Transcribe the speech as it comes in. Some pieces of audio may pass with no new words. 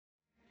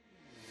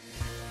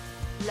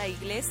La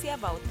Iglesia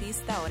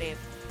Bautista Oreb,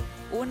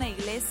 una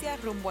iglesia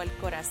rumbo al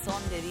corazón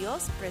de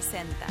Dios,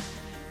 presenta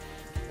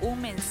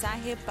un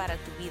mensaje para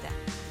tu vida.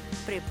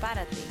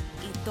 Prepárate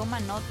y toma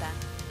nota,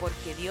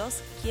 porque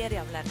Dios quiere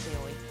hablarte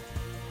hoy.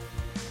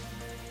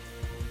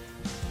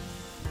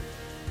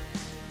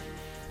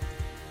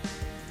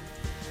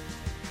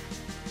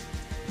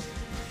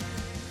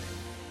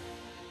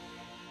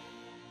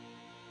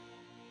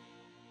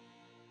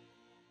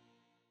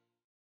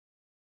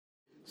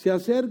 Se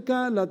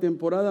acerca la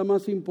temporada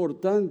más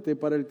importante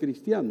para el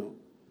cristiano,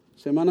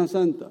 Semana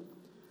Santa.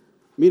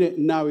 Mire,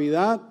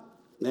 Navidad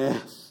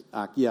es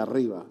aquí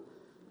arriba,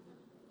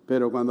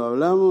 pero cuando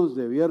hablamos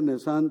de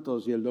Viernes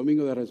Santos y el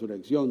Domingo de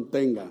Resurrección,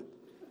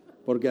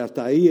 porque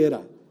hasta ahí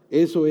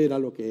eso era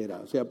lo que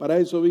era, o sea, para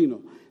eso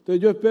vino.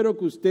 Entonces yo espero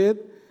que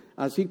usted,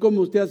 así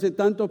como usted hace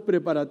tantos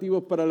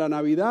preparativos para la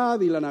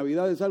Navidad, y la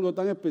Navidad es algo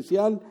tan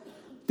especial,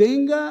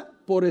 tenga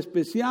por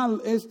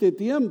especial este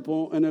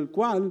tiempo en el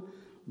cual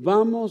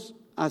vamos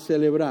a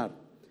celebrar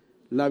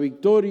la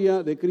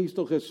victoria de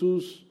Cristo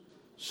Jesús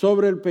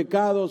sobre el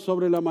pecado,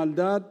 sobre la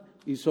maldad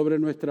y sobre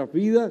nuestras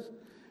vidas,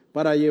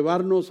 para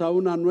llevarnos a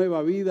una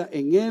nueva vida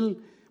en Él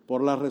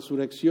por la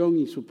resurrección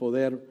y su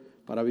poder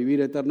para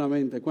vivir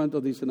eternamente.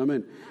 ¿Cuántos dicen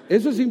amén?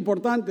 Eso es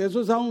importante, eso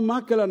es aún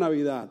más que la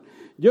Navidad.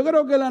 Yo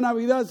creo que la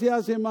Navidad se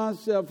hace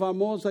más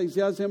famosa y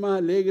se hace más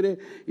alegre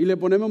y le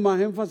ponemos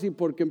más énfasis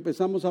porque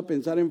empezamos a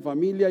pensar en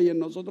familia y en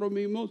nosotros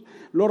mismos,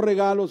 los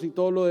regalos y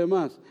todo lo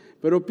demás.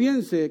 Pero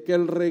piense que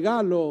el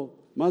regalo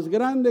más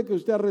grande que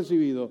usted ha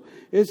recibido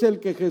es el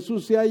que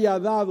Jesús se haya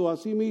dado a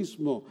sí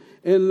mismo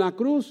en la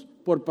cruz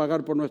por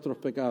pagar por nuestros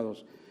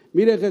pecados.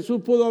 Mire,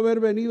 Jesús pudo haber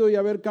venido y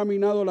haber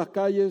caminado las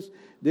calles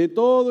de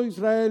todo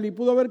Israel y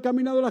pudo haber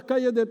caminado las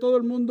calles de todo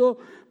el mundo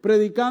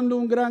predicando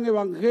un gran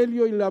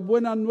evangelio y las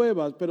buenas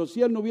nuevas, pero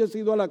si Él no hubiese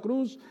ido a la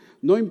cruz,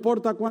 no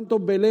importa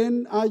cuántos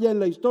Belén haya en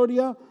la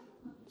historia,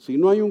 si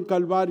no hay un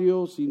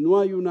Calvario, si no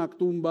hay una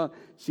tumba,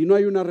 si no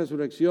hay una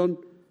resurrección,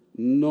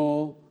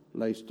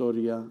 la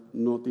historia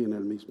no tiene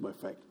el mismo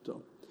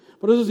efecto.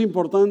 Por eso es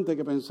importante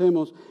que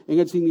pensemos en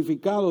el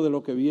significado de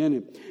lo que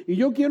viene. Y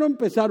yo quiero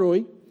empezar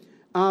hoy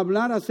a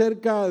hablar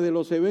acerca de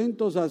los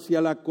eventos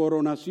hacia la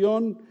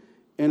coronación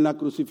en la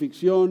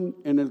crucifixión,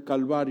 en el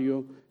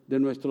Calvario de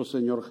nuestro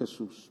Señor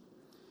Jesús.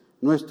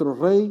 Nuestro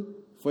Rey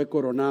fue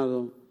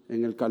coronado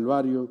en el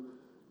Calvario,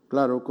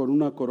 claro, con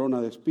una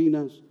corona de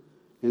espinas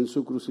en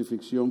su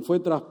crucifixión. Fue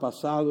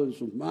traspasado en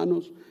sus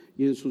manos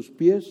y en sus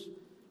pies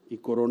y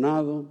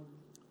coronado,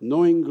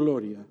 no en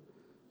gloria,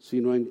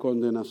 sino en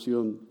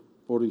condenación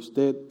por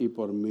usted y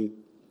por mí.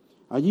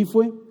 Allí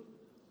fue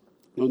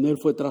donde Él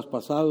fue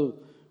traspasado,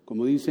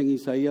 como dice en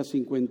Isaías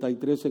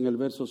 53 en el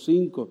verso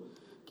 5,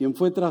 quien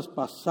fue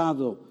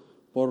traspasado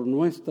por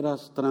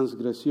nuestras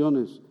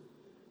transgresiones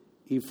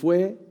y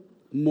fue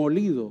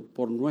molido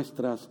por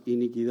nuestras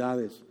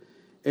iniquidades.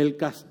 El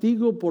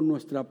castigo por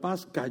nuestra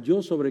paz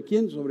cayó ¿sobre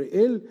quién?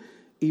 Sobre Él,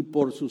 y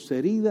por sus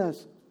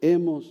heridas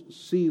hemos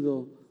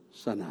sido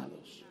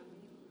sanados.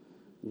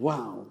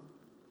 ¡Wow!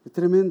 Es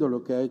tremendo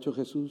lo que ha hecho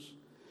Jesús.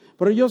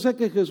 Pero yo sé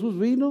que Jesús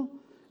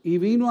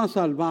vino a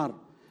salvar.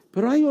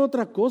 Pero hay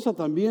otra cosa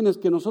también, es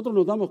que nosotros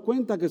nos damos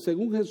cuenta que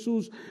según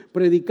Jesús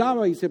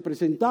predicaba y se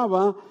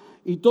presentaba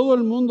y todo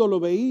el mundo lo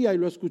veía y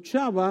lo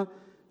escuchaba,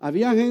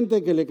 había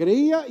gente que le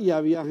creía y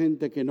había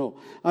gente que no.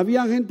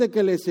 Había gente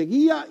que le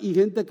seguía y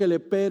gente que le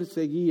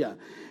perseguía.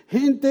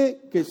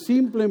 Gente que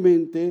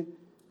simplemente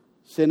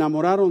se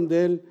enamoraron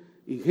de Él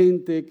y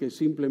gente que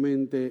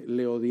simplemente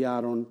le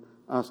odiaron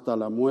hasta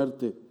la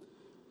muerte.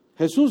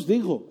 Jesús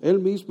dijo, Él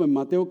mismo en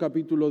Mateo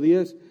capítulo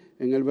 10,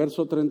 en el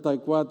verso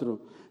 34,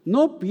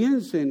 no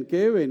piensen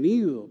que he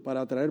venido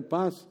para traer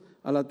paz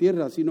a la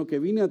tierra, sino que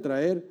vine a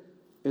traer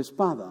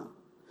espada.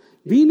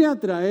 Vine a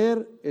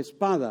traer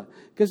espada.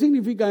 ¿Qué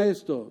significa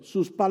esto?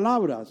 Sus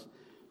palabras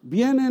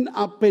vienen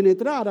a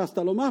penetrar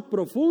hasta lo más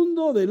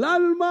profundo del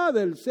alma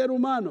del ser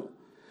humano.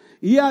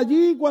 Y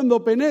allí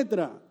cuando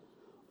penetra,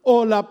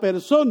 o la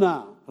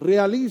persona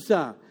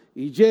realiza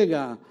y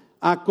llega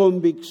a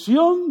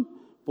convicción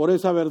por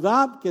esa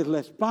verdad que es la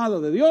espada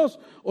de Dios,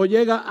 o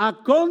llega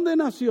a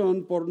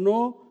condenación por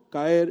no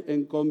caer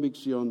en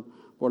convicción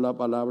por la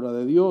palabra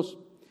de Dios.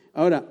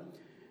 Ahora,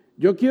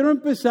 yo quiero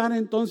empezar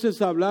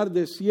entonces a hablar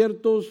de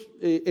ciertos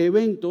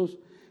eventos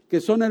que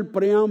son el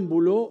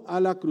preámbulo a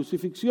la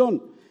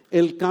crucifixión,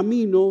 el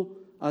camino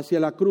hacia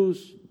la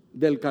cruz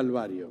del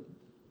Calvario.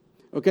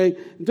 ¿Ok?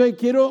 Entonces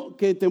quiero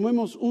que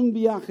tomemos un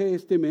viaje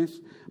este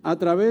mes a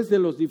través de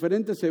los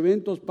diferentes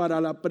eventos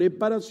para la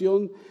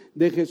preparación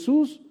de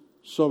Jesús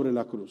sobre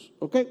la cruz.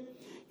 ¿Ok?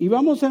 Y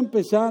vamos a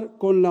empezar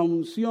con la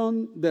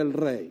unción del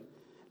Rey.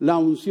 La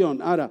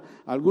unción. Ahora,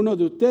 algunos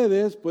de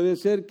ustedes puede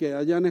ser que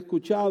hayan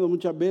escuchado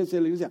muchas veces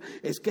en la iglesia,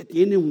 es que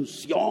tiene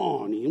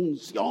unción y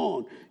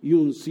unción y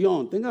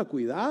unción. Tenga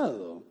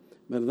cuidado,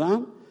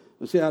 ¿verdad?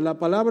 O sea, la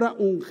palabra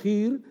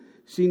ungir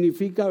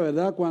significa,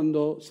 ¿verdad?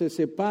 Cuando se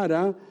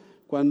separa,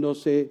 cuando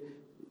se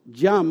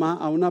llama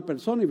a una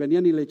persona y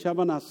venían y le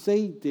echaban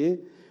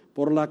aceite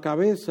por la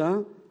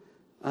cabeza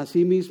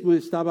asimismo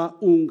estaba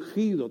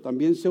ungido.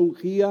 También se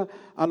ungía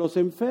a los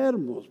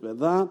enfermos,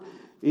 ¿verdad?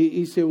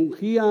 Y se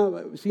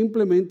ungía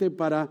simplemente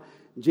para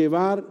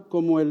llevar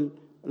como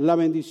la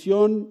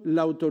bendición,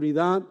 la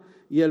autoridad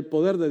y el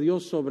poder de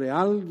Dios sobre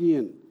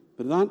alguien,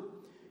 ¿verdad?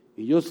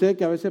 Y yo sé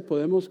que a veces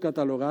podemos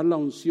catalogar la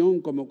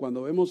unción como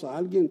cuando vemos a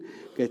alguien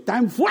que está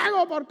en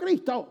fuego por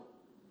Cristo,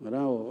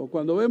 ¿verdad? O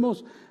cuando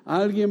vemos a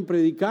alguien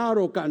predicar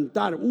o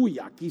cantar, uy,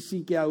 aquí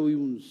sí que hay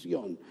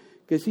unción.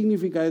 ¿Qué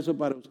significa eso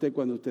para usted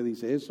cuando usted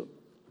dice eso?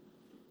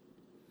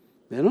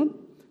 ¿Vieron?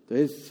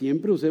 Entonces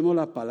siempre usemos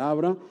la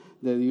palabra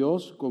de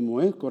Dios como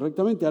es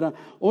correctamente. Ahora,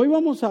 hoy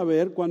vamos a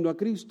ver cuando a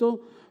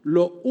Cristo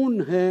lo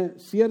unge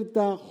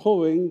cierta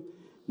joven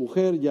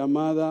mujer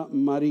llamada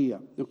María,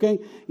 ¿ok?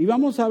 Y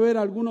vamos a ver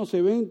algunos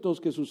eventos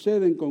que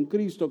suceden con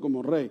Cristo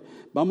como Rey.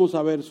 Vamos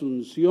a ver su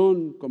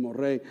unción como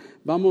Rey,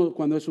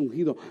 cuando es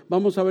ungido.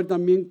 Vamos a ver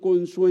también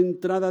con su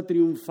entrada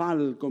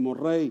triunfal como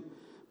Rey.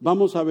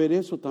 Vamos a ver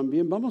eso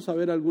también. Vamos a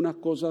ver algunas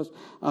cosas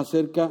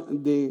acerca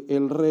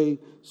del Rey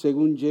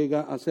según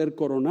llega a ser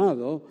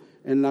coronado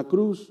en la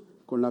cruz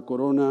con la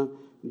corona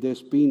de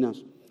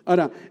espinas.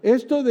 Ahora,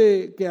 esto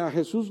de que a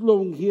Jesús lo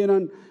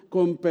ungieran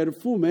con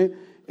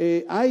perfume,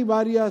 hay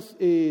varias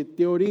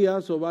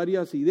teorías o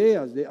varias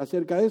ideas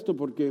acerca de esto,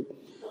 porque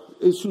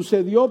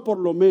sucedió por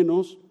lo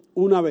menos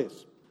una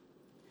vez.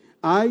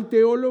 Hay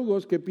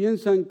teólogos que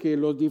piensan que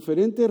los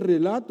diferentes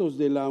relatos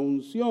de la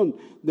unción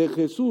de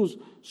Jesús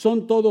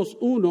son todos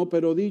uno,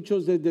 pero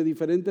dichos desde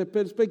diferentes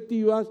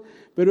perspectivas,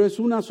 pero es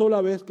una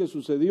sola vez que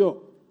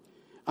sucedió.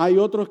 Hay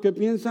otros que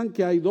piensan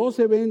que hay 2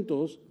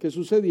 eventos que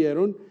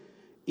sucedieron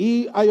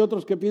y hay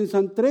otros que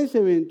piensan 3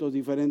 eventos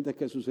diferentes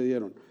que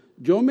sucedieron.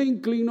 Yo me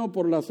inclino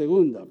por la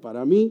segunda.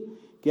 Para mí,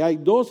 que hay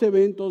 2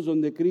 eventos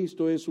donde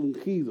Cristo es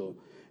ungido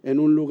en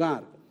un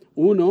lugar.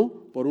 Uno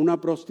por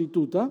una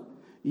prostituta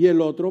y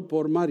el otro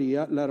por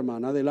María, la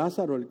hermana de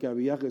Lázaro, el que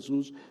había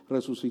Jesús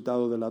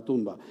resucitado de la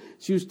tumba.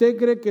 Si usted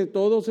cree que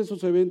todos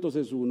esos eventos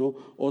es uno,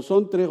 o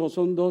son 3 o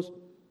son 2,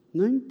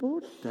 no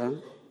importa.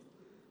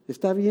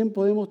 Está bien,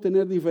 podemos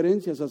tener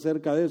diferencias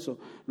acerca de eso.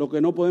 Lo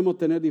que no podemos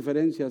tener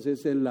diferencias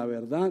es en la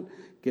verdad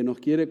que nos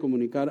quiere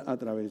comunicar a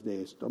través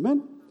de esto.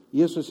 Amén.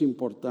 Y eso es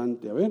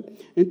importante. A ver,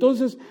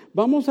 entonces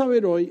vamos a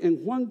ver hoy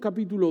en Juan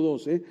capítulo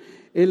 12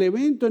 el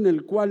evento en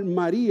el cual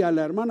María,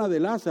 la hermana de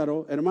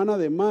Lázaro, hermana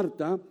de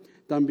Marta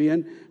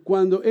también,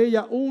 cuando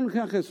ella unge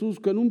a Jesús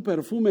con un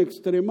perfume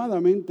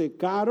extremadamente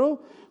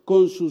caro,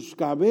 con sus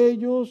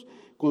cabellos,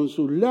 con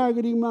sus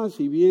lágrimas,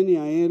 y viene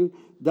a él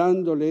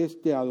dándole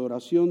esta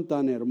adoración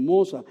tan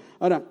hermosa.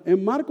 Ahora,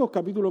 en Marcos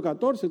capítulo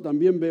 14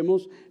 también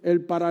vemos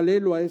el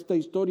paralelo a esta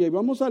historia. Y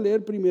vamos a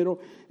leer primero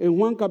en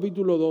Juan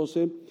capítulo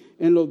 12,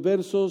 en los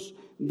versos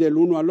del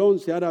 1 al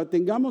 11. Ahora,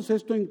 tengamos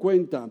esto en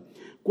cuenta.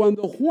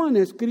 Cuando Juan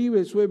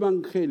escribe su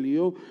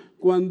evangelio,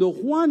 cuando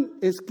Juan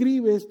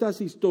escribe estas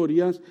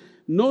historias,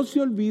 no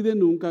se olvide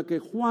nunca que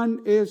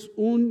Juan es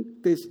un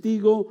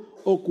testigo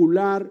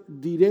ocular,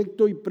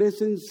 directo y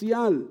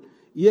presencial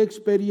y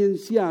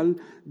experiencial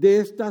de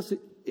estas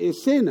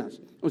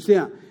escenas. O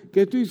sea,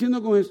 ¿qué estoy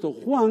diciendo con esto?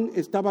 Juan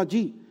estaba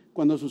allí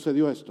cuando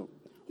sucedió esto.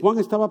 Juan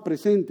estaba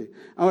presente.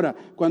 Ahora,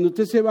 cuando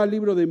usted se va al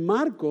libro de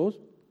Marcos,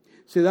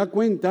 se da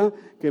cuenta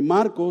que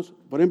Marcos,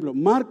 por ejemplo,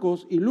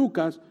 Marcos y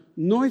Lucas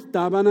no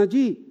estaban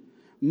allí.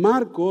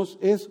 Marcos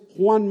es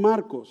Juan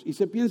Marcos y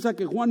se piensa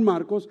que Juan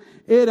Marcos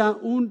era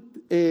un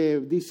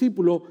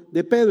discípulo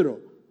de Pedro,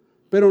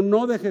 pero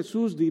no de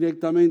Jesús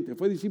directamente,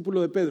 fue discípulo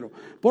de Pedro.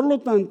 Por lo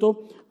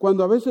tanto,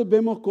 cuando a veces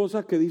vemos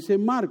cosas que dice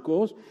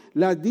Marcos,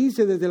 las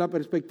dice desde la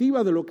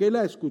perspectiva de lo que él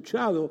ha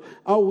escuchado,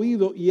 ha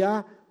oído y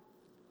ha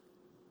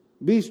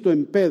visto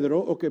en Pedro,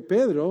 o que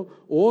Pedro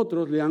o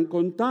otros le han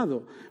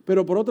contado.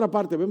 Pero por otra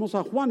parte vemos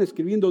a Juan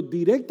escribiendo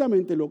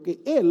directamente lo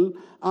que él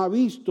ha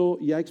visto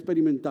y ha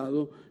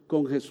experimentado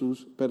con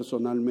Jesús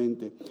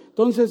personalmente.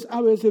 Entonces a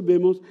veces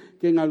vemos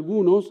que en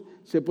algunos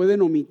se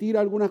pueden omitir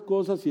algunas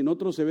cosas y en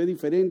otros se ve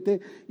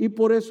diferente, y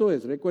por eso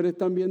es, recuerden,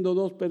 están viendo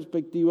 2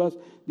 perspectivas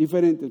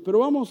diferentes. Pero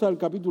vamos al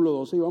capítulo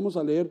 12 y vamos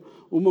a leer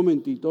un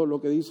momentito lo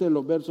que dice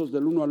los versos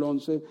del 1 al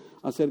 11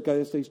 acerca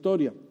de esta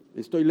historia.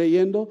 Estoy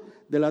leyendo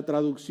de la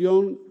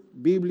traducción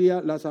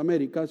Biblia Las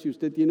Américas. Si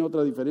usted tiene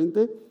otra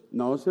diferente,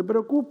 no se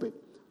preocupe,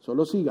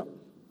 solo siga.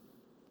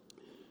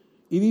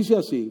 Y dice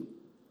así,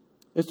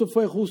 esto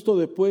fue justo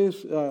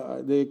después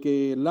de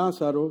que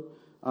Lázaro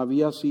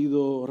había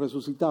sido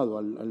resucitado,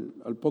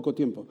 al poco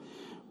tiempo.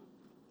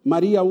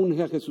 María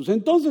unge a Jesús.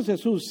 Entonces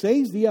Jesús,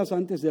 6 días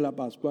antes de la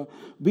Pascua,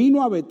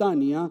 vino a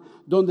Betania,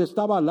 donde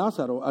estaba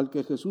Lázaro, al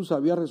que Jesús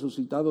había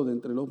resucitado de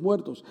entre los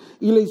muertos.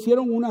 Y le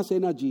hicieron una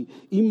cena allí.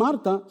 Y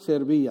Marta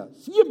servía,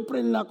 siempre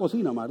en la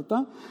cocina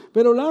Marta,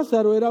 pero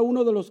Lázaro era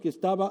uno de los que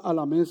estaba a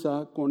la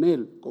mesa con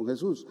él, con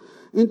Jesús.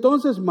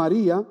 Entonces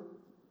María,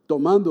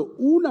 tomando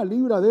 1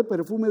 libra de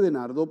perfume de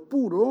nardo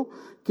puro,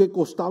 que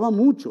costaba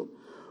mucho,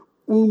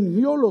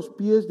 ungió los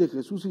pies de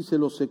Jesús y se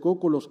los secó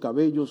con los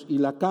cabellos, y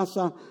la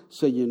casa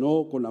se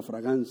llenó con la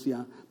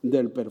fragancia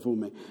del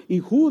perfume. Y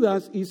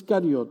Judas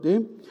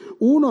Iscariote,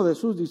 uno de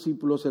sus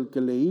discípulos, el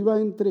que le iba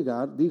a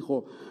entregar,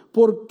 dijo: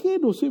 ¿por qué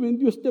no se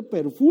vendió este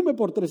perfume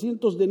por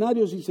 300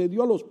 denarios y se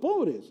dio a los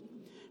pobres?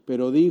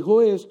 Pero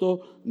dijo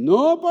esto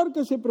no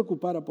porque se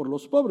preocupara por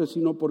los pobres,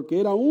 sino porque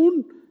era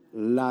un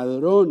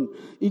ladrón.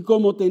 Y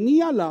como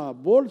tenía la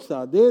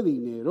bolsa de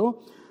dinero,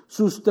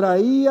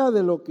 sustraía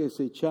de lo que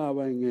se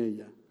echaba en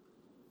ella.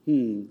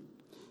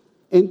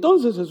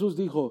 Entonces Jesús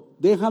dijo: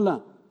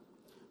 déjala,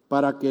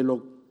 para que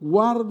lo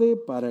guarde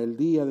para el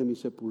día de mi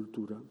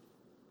sepultura.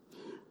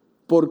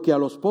 Porque a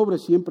los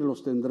pobres siempre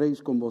los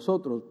tendréis con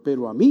vosotros,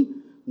 pero a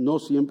mí no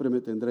siempre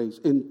me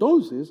tendréis.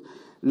 Entonces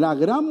la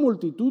gran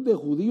multitud de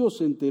judíos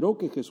se enteró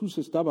que Jesús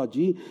estaba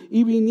allí,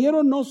 y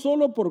vinieron no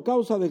solo por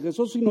causa de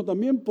Jesús, sino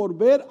también por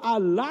ver a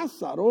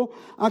Lázaro,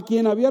 a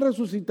quien había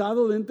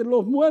resucitado de entre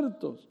los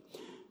muertos.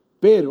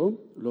 Pero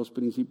los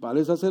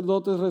principales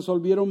sacerdotes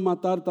resolvieron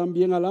matar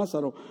también a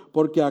Lázaro,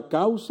 porque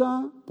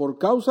por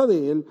causa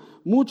de él,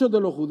 muchos de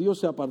los judíos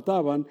se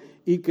apartaban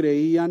y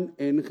creían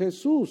en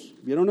Jesús.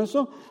 ¿Vieron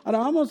eso? Ahora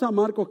vamos a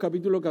Marcos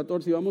capítulo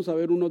 14 y vamos a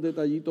ver unos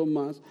detallitos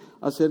más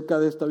acerca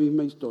de esta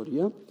misma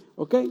historia.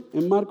 ¿Ok?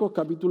 En Marcos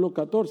capítulo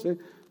 14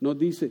 nos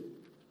dice,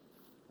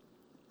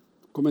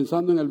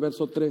 comenzando en el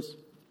verso 3.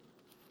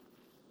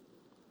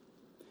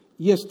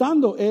 Y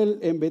estando él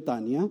en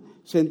Betania,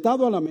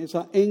 sentado a la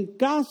mesa, en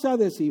casa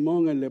de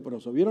Simón el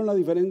leproso. ¿Vieron la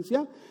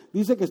diferencia?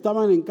 Dice que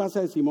estaban en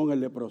casa de Simón el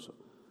leproso.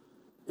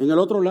 En el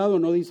otro lado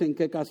no dice en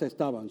qué casa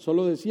estaban.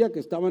 Solo decía que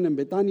estaban en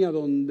Betania,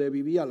 donde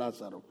vivía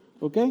Lázaro.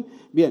 ¿Ok?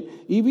 Bien.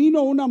 Y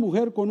vino una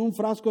mujer con un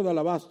frasco de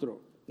alabastro.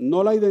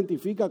 No la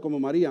identifica como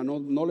María,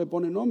 no le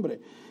pone nombre.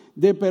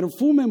 De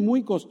perfume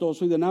muy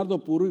costoso y de nardo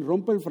puro, y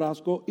rompe el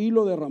frasco y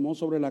lo derramó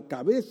sobre la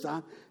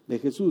cabeza de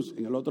Jesús.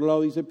 En el otro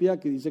lado dice pie,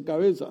 aquí dice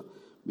cabeza.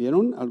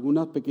 ¿Vieron?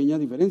 Algunas pequeñas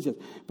diferencias.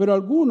 Pero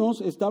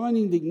algunos estaban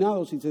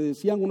indignados y se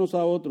decían unos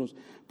a otros: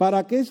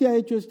 ¿para qué se ha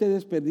hecho este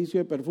desperdicio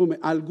de perfume?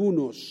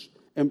 Algunos,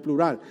 en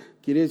plural.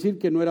 Quiere decir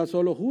que no era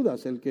solo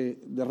Judas el que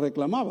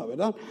reclamaba,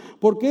 ¿verdad?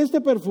 Porque este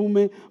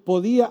perfume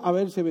podía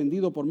haberse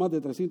vendido por más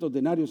de 300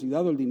 denarios y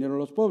dado el dinero a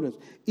los pobres.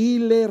 Y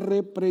le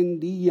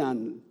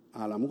reprendían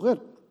a la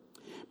mujer.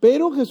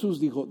 Pero Jesús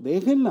dijo: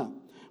 déjenla.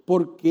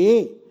 ¿Por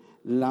qué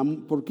la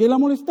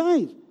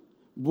molestáis?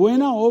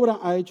 Buena obra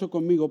ha hecho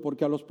conmigo,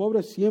 porque a los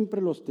pobres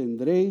siempre los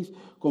tendréis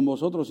con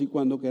vosotros, y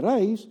cuando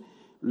queráis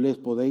les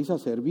podéis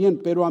hacer bien,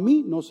 pero a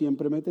mí no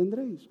siempre me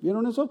tendréis.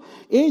 ¿Vieron eso?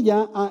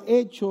 Ella ha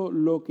hecho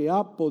lo que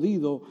ha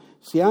podido,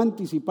 se ha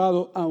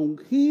anticipado a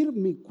ungir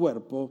mi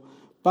cuerpo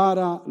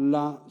para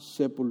la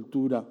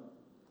sepultura.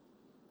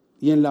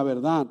 Y en la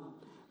verdad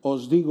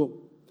os digo,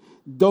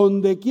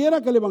 donde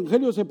quiera que el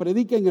evangelio se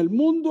predique en el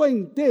mundo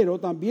entero,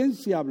 también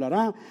se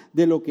hablará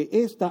de lo que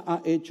ésta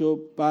ha hecho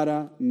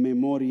para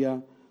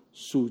memoria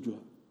suya.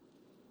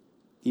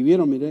 Y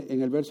vieron, mire,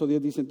 en el verso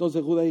 10 dice: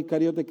 entonces Judas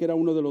Iscariote, que era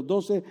uno de los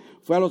 12,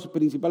 fue a los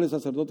principales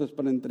sacerdotes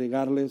para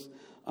entregarles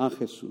a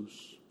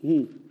Jesús.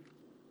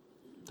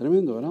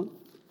 Tremendo, ¿verdad?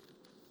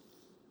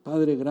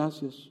 Padre,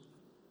 gracias.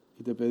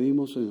 Y te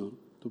pedimos, Señor,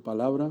 tu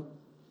palabra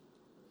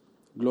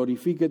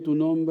glorifique tu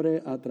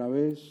nombre a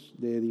través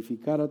de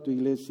edificar a tu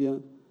iglesia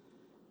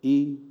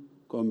y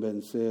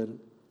convencer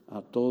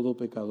a todo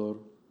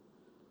pecador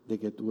de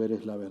que tú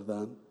eres la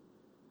verdad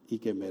y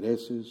que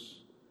mereces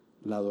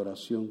la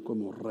adoración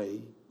como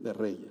Rey de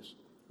Reyes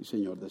y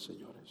Señor de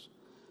Señores.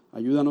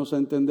 Ayúdanos a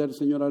entender,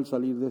 Señor, al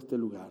salir de este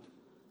lugar,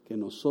 que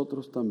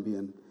nosotros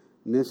también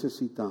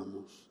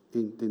necesitamos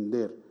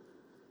entender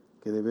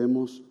que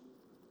debemos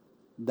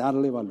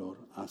darle valor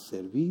a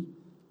servir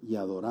y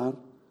adorar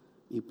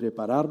y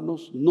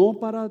prepararnos no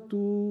para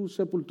tu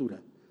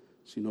sepultura,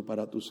 sino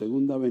para tu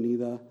segunda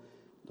venida,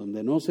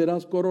 donde no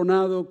serás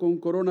coronado con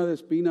corona de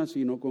espinas,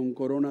 sino con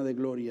corona de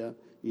gloria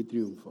y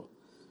triunfo.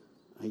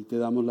 Ahí te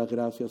damos las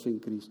gracias en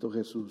Cristo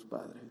Jesús,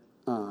 Padre.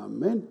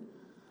 Amén.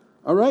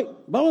 All right,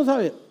 vamos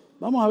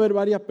a ver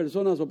varias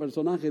personas o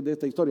personajes de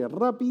esta historia.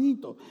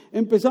 Rapidito,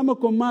 empezamos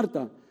con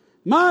Marta.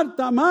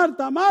 Marta,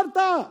 Marta,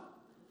 Marta.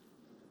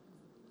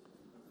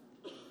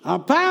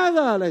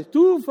 Apaga la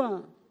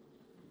estufa.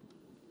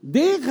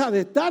 Deja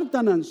de estar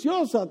tan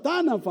ansiosa,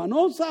 tan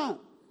afanosa.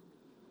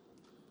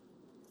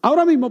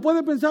 Ahora mismo,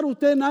 ¿puede pensar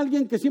usted en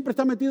alguien que siempre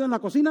está metido en la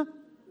cocina?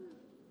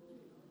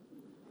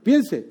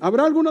 Piense,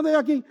 ¿habrá alguno de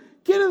ellos aquí?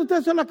 ¿Quiénes de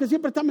ustedes son las que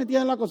siempre están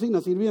metidas en la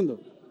cocina sirviendo?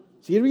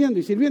 Sirviendo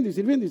y sirviendo y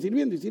sirviendo y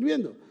sirviendo y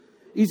sirviendo.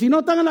 Y si no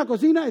están en la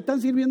cocina,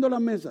 están sirviendo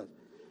las mesas.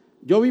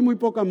 Yo vi muy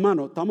pocas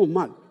manos, estamos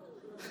mal.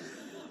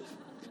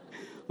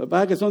 Lo que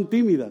pasa es que son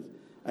tímidas.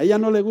 A ellas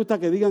no les gusta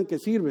que digan que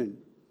sirven,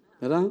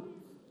 ¿verdad?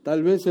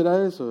 Tal vez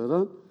será eso,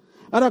 ¿verdad?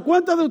 Ahora,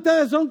 ¿cuántos de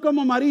ustedes son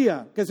como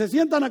María, que se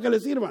sientan a que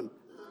les sirvan?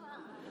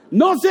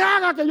 No se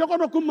haga, que yo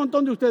conozco un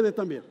montón de ustedes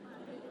también,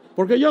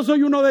 porque yo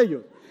soy uno de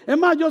ellos. Es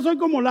más, yo soy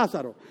como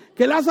Lázaro,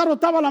 que Lázaro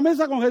estaba a la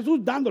mesa con Jesús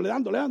dándole.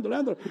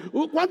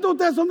 ¿Cuántos de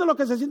ustedes son de los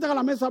que se sientan a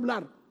la mesa a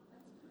hablar?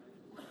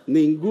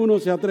 Ninguno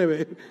se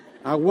atreve.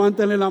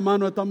 Aguántenle la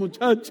mano a esta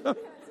muchacha.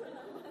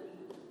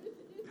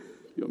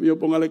 Dios mío,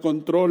 póngale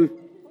control.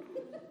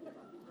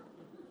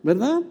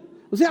 ¿Verdad?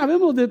 O sea,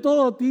 habemos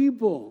todo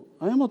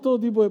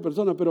tipo de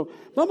personas, pero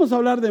vamos a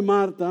hablar de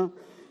Marta,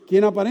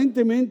 quien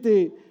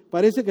aparentemente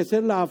parece que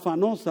ser la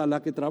afanosa,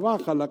 la que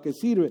trabaja, la que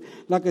sirve,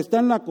 la que está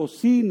en la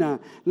cocina,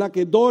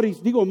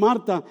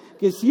 Marta,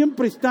 que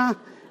siempre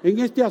está en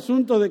este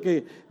asunto de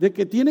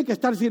que tiene que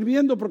estar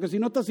sirviendo, porque si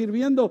no está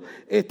sirviendo,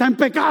 está en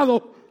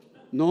pecado.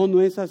 No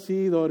es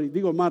así, Doris.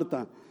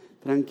 Marta,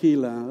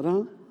 tranquila,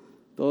 ¿verdad?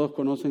 Todos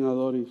conocen a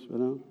Doris,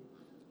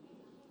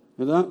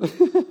 ¿verdad?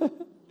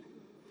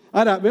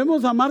 Ahora,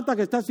 vemos a Marta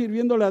que está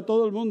sirviéndole a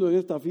todo el mundo en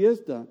esta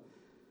fiesta.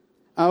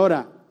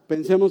 Ahora,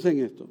 pensemos en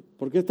esto,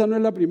 porque esta no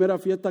es la primera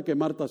fiesta que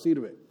Marta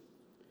sirve.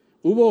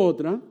 Hubo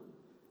otra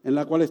en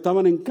la cual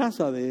estaban en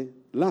casa de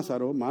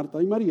Lázaro,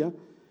 Marta y María,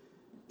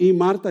 y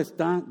Marta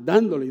está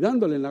dándole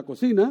en la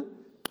cocina,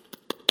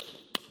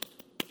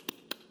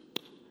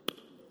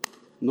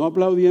 no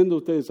aplaudiendo,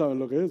 ustedes saben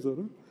lo que es eso,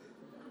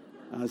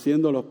 ¿no?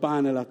 Haciendo los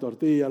panes, las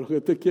tortillas, lo que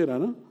usted quiera,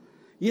 ¿no?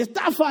 Y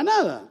está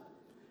afanada,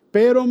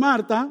 pero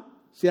Marta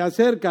se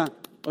acerca,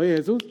 oye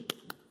Jesús,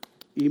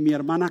 ¿y mi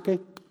hermana qué?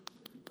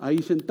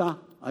 Ahí sentada,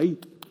 ahí,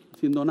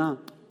 haciendo nada.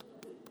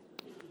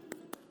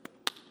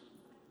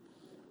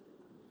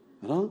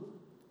 ¿Verdad?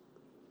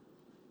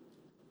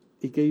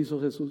 ¿Y qué hizo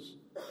Jesús?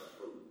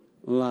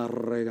 La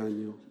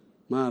regañó.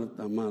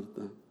 Marta,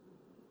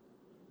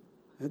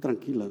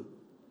 tranquila.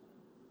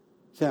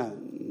 O sea,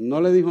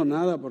 no le dijo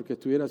nada porque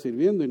estuviera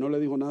sirviendo y no le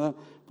dijo nada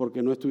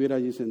porque no estuviera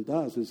allí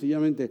sentada.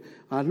 Sencillamente,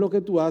 haz lo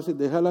que tú haces,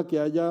 déjala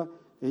que ella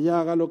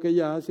haga lo que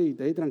ella hace y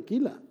te dé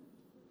tranquila.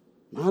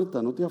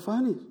 Marta, no te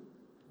afanes.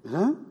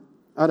 ¿Verdad?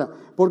 Ahora,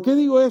 ¿por qué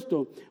digo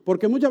esto?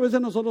 Porque muchas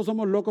veces nosotros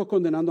somos locos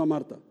condenando a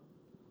Marta.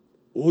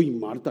 Uy,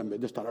 Marta, en vez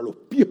de estar a los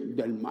pies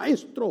del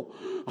maestro,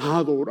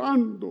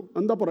 adorando,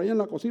 anda por ahí en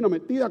la cocina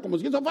metida como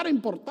si eso fuera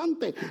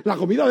importante. La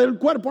comida del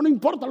cuerpo no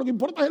importa, lo que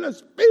importa es el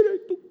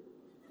espíritu.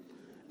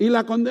 Y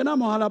la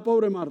condenamos a la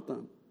pobre Marta.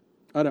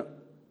 Ahora,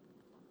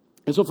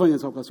 eso fue en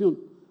esa ocasión.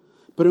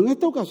 Pero en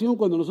esta ocasión,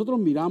 cuando nosotros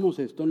miramos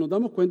esto, nos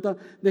damos cuenta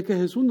de que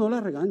Jesús no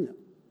la regaña.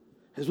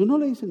 Jesús no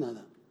le dice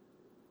nada.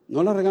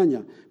 No la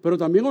regaña. Pero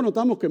también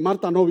notamos que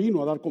Marta no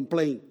vino a dar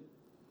complaint.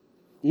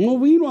 No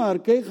vino a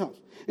dar quejas.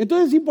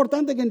 Entonces es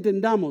importante que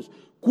entendamos,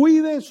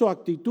 cuide su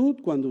actitud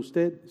cuando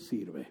usted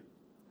sirve.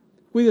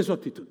 Cuide su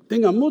actitud.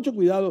 Tenga mucho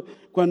cuidado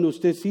cuando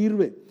usted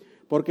sirve.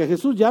 Porque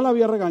Jesús ya la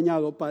había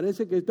regañado.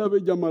 Parece que esta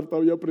vez ya Marta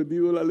había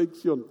aprendido la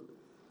lección.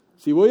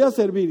 Si voy a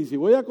servir y si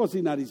voy a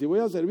cocinar y si voy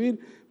a servir,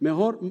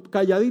 mejor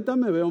calladita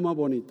me veo más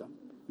bonita.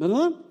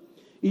 ¿Verdad?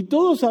 Y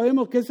todos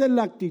sabemos que esa es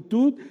la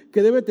actitud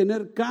que debe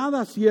tener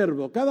cada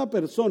siervo, cada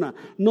persona.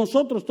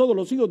 Nosotros, todos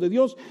los hijos de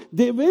Dios,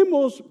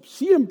 debemos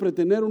siempre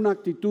tener una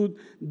actitud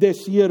de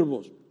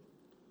siervos.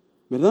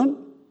 ¿Verdad?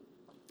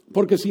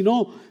 Porque si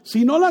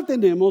no la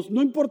tenemos,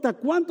 no importa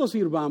cuánto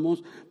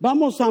sirvamos,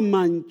 vamos a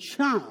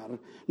manchar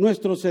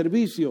nuestro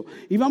servicio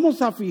y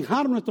vamos a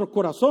fijar nuestros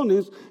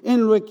corazones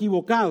en lo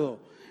equivocado.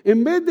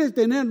 En vez de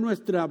tener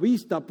nuestra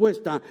vista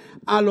puesta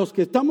a los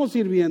que estamos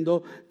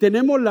sirviendo,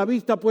 tenemos la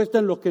vista puesta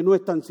en los que no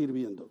están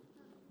sirviendo.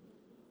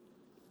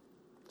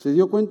 ¿Se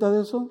dio cuenta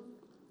de eso?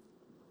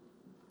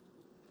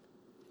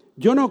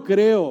 Yo no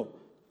creo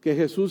que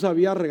Jesús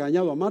había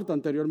regañado a Marta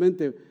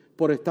anteriormente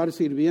por estar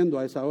sirviendo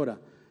a esa hora.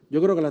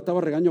 Yo creo que la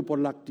estaba regañando por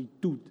la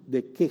actitud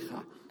de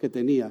queja que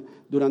tenía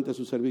durante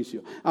su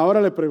servicio.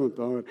 Ahora les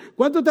pregunto, a ver,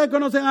 ¿cuántos de ustedes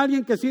conocen a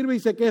alguien que sirve y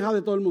se queja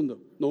de todo el mundo?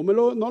 No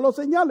lo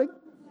señalen.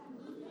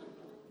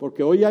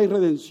 Porque hoy hay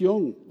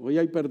redención, hoy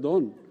hay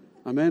perdón.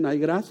 Amén, hay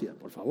gracia,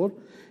 por favor.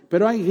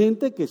 Pero hay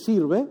gente que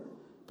sirve,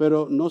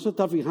 pero no se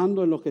está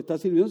fijando en los que está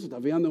sirviendo, se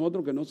está fijando en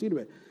otro que no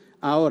sirve.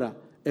 Ahora,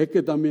 es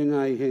que también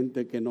hay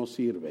gente que no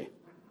sirve.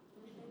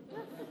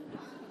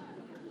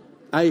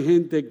 Hay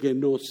gente que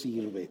no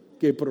sirve.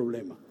 ¿Qué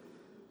problema?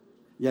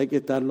 Y hay que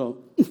estarlo,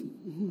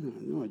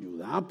 no,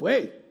 ayuda,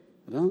 pues.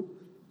 ¿Verdad?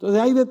 Entonces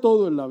hay de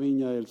todo en la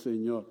viña del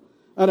Señor.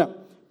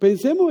 Ahora,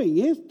 pensemos en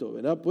esto,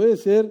 ¿verdad? Puede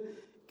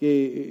ser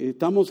que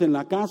estamos en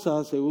la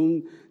casa,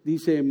 según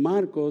dice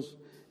Marcos,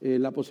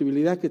 la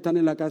posibilidad es que están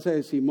en la casa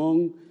de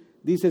Simón,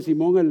 dice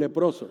Simón el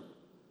leproso.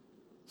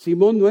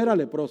 Simón no era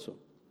leproso,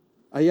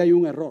 ahí hay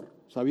un error.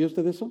 ¿Sabía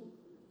usted eso?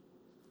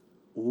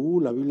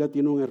 La Biblia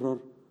tiene un error.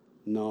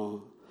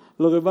 No,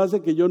 lo que pasa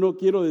es que yo no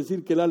quiero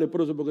decir que era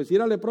leproso, porque si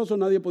era leproso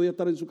nadie podía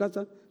estar en su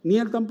casa, ni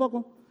él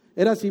tampoco.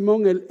 Era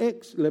Simón el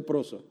ex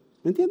leproso,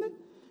 ¿me entiende?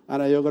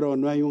 Ahora yo creo que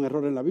no hay un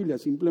error en la Biblia,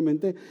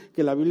 simplemente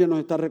que la Biblia nos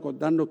está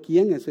recordando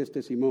quién es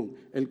este Simón,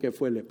 el que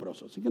fue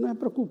leproso. Así que no se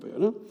preocupe,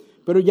 ¿no?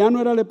 Pero ya no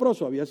era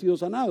leproso, había sido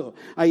sanado.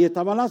 Ahí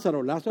estaba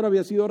Lázaro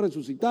había sido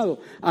resucitado.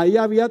 Ahí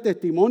había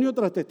testimonio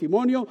tras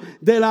testimonio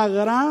de la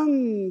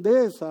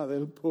grandeza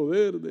del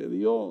poder de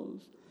Dios.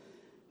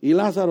 Y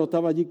Lázaro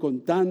estaba allí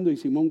contando y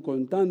Simón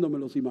contando, me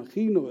los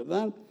imagino,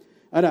 ¿verdad?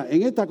 Ahora,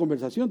 en esta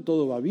conversación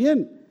todo va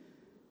bien,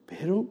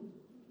 pero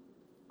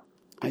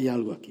hay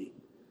algo aquí.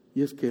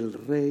 Y es que el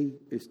rey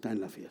está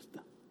en la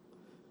fiesta.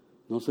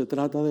 No se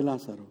trata de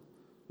Lázaro,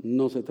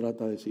 no se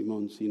trata de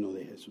Simón, sino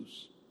de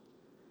Jesús.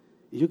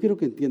 Y yo quiero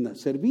que entiendas,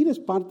 servir es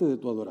parte de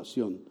tu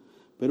adoración,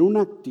 pero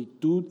una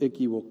actitud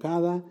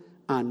equivocada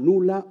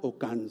anula o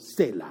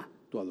cancela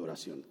tu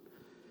adoración.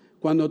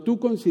 Cuando tú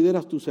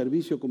consideras tu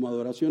servicio como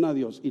adoración a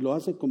Dios y lo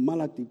haces con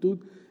mala actitud,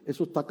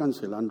 eso está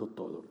cancelando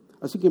todo.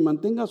 Así que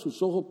mantenga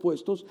sus ojos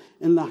puestos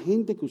en la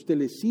gente que usted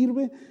le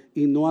sirve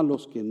y no a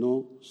los que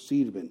no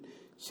sirven.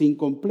 Sin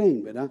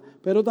complaint, ¿verdad?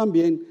 Pero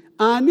también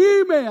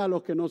anime a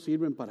los que no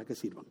sirven para que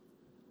sirvan.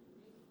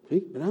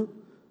 ¿Sí? ¿Verdad?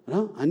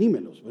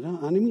 Anímelos,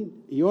 ¿verdad? Anime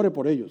y ore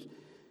por ellos.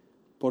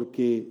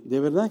 Porque de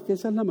verdad es que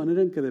esa es la manera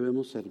en que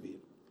debemos servir.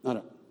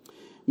 Ahora,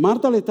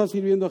 Marta le está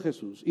sirviendo a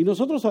Jesús. Y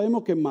nosotros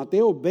sabemos que en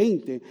Mateo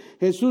 20,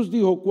 Jesús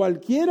dijo,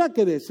 cualquiera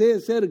que desee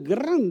ser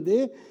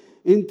grande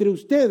entre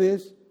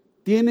ustedes,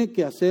 tiene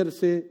que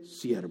hacerse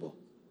siervo.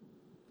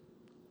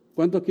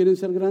 ¿Cuántos quieren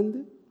ser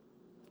grandes?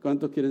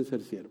 ¿Cuántos quieren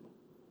ser siervos?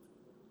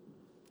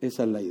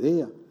 Esa es la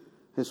idea.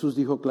 Jesús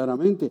dijo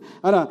claramente.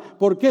 Ahora,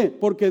 ¿por qué?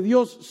 Porque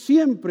Dios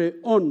siempre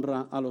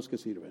honra a los que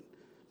sirven.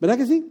 ¿Verdad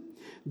que sí?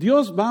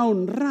 Dios va a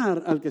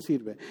honrar al que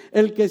sirve.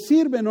 El que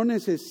sirve no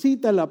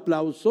necesita el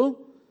aplauso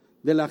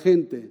de la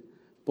gente,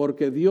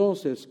 porque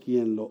Dios es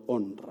quien lo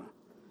honra.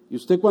 Y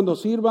usted cuando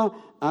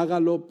sirva,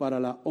 hágalo para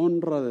la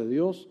honra de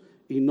Dios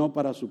y no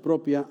para su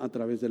propia a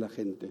través de la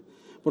gente.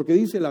 Porque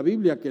dice la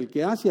Biblia que el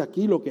que hace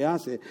aquí lo que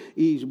hace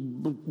y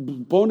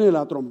pone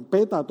la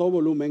trompeta a todo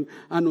volumen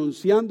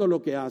anunciando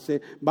lo que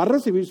hace, va a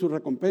recibir su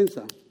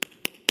recompensa.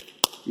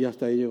 Y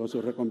hasta ahí llegó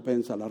su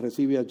recompensa, la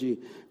recibe allí.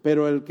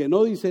 Pero el que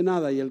no dice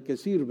nada y el que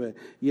sirve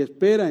y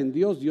espera en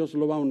Dios, Dios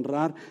lo va a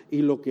honrar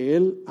y lo que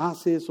Él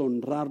hace es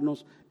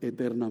honrarnos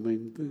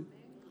eternamente.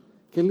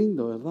 Qué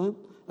lindo, ¿verdad?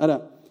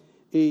 Ahora,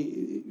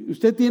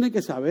 usted tiene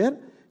que saber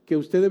que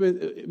usted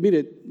debe,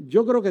 mire,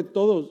 yo creo que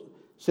todos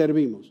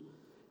servimos.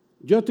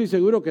 Yo estoy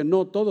seguro que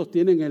no todos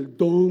tienen el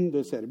don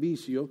de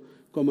servicio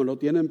como lo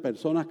tienen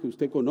personas que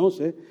usted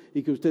conoce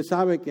y que usted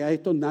sabe que a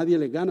estos nadie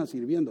les gana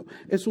sirviendo.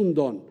 Es un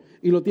don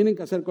y lo tienen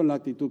que hacer con la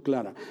actitud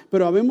clara.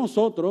 Pero habemos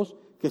otros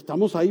que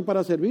estamos ahí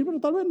para servir, pero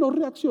tal vez no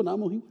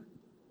reaccionamos igual.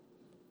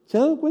 ¿Se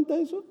ha dado cuenta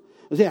de eso?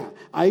 O sea,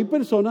 hay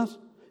personas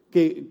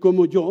que,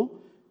 como yo,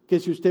 que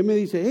si usted me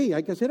dice, hey,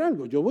 hay que hacer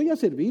algo, yo voy a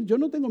servir, yo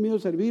no tengo miedo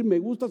de servir, me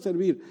gusta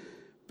servir,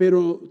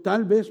 pero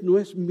tal vez no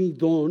es mi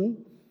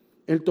don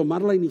el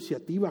tomar la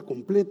iniciativa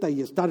completa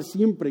y estar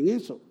siempre en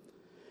eso.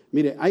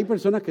 Mire, hay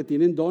personas que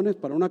tienen dones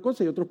para una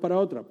cosa y otros para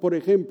otra. Por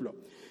ejemplo,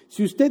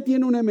 si usted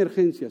tiene una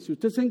emergencia, si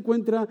usted se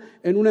encuentra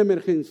en una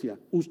emergencia,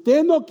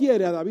 ¿usted no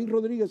quiere a David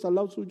Rodríguez al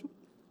lado suyo?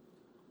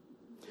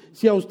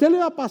 Si a usted le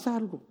va a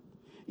pasar algo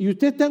y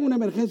usted está en una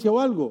emergencia o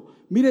algo,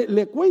 mire,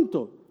 le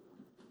cuento,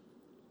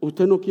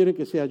 usted no quiere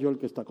que sea yo el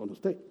que está con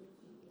usted,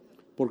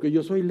 porque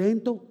yo soy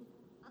lento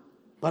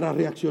para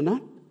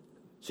reaccionar.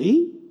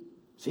 Sí,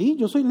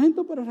 yo soy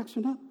lento para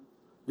reaccionar.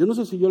 Yo no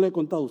sé si yo le he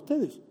contado a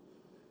ustedes,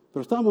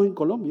 pero estábamos en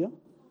Colombia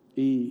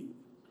y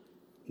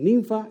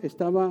Ninfa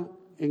estaba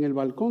en el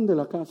balcón de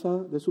la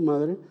casa de su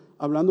madre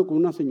hablando con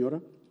una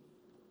señora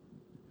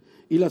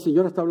y la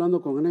señora está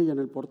hablando con ella en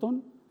el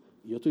portón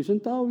y yo estoy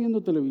sentado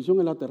viendo televisión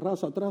en la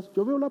terraza atrás.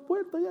 Yo veo la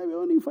puerta y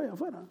veo a Ninfa allá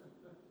afuera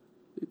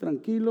y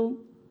tranquilo,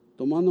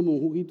 tomándome un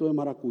juguito de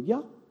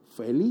maracuyá,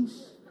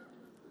 feliz,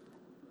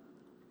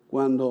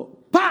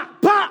 cuando ¡pa!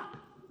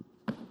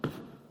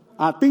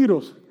 A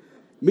tiros.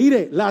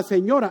 Mire, la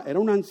señora, era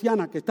una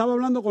anciana que estaba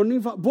hablando con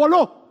Ninfa,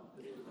 voló.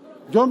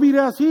 Yo miré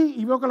así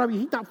y veo que la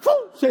viejita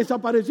se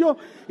desapareció.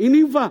 Y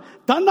Ninfa,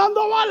 están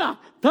dando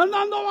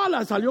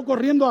balas. Salió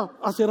corriendo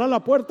a cerrar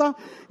la puerta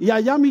y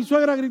allá mi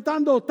suegra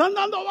gritando, están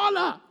dando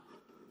balas.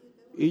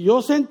 Y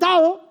yo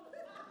sentado,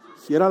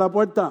 cierra la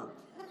puerta.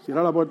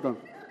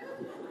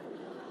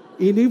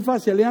 Y Ninfa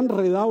se le ha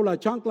enredado la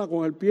chancla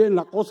con el pie en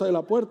la cosa de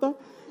la puerta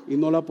y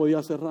no la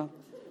podía cerrar.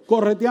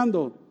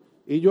 Correteando.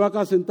 Y yo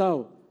acá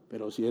sentado,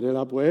 pero cierre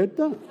la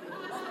puerta.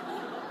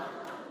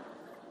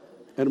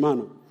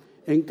 Hermano,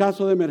 en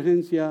caso de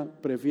emergencia,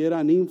 prefiera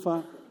a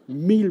Ninfa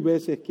 1000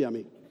 veces que a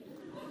mí.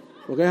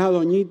 Porque esa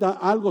doñita,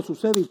 algo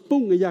sucede y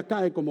 ¡pum! Ella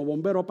cae como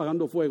bombero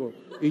apagando fuego.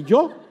 ¿Y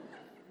yo?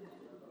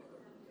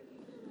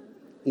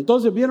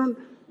 Entonces, ¿vieron?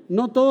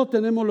 No todos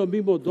tenemos los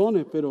mismos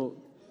dones, pero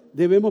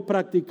debemos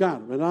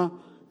practicar, ¿verdad?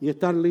 Y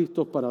estar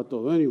listos para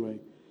todo. Anyway,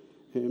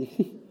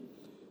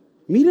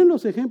 miren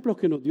los ejemplos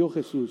que nos dio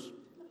Jesús.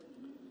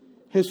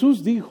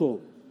 Jesús dijo,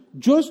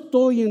 yo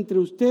estoy entre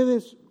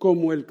ustedes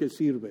como el que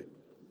sirve,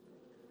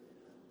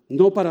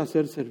 no para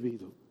ser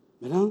servido,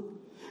 ¿verdad?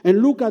 En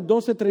Lucas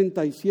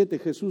 12:37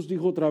 Jesús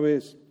dijo otra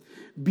vez,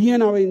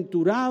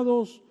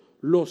 bienaventurados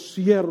los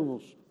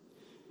siervos,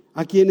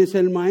 a quienes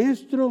el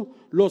maestro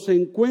los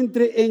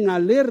encuentre en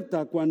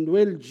alerta cuando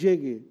él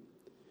llegue.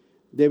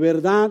 De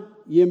verdad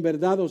y en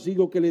verdad os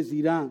digo que les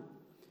dirá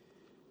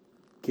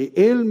que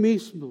él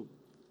mismo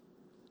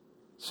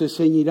se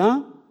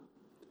ceñirá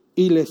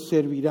y les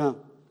servirá,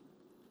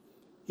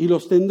 y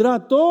los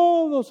tendrá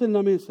todos en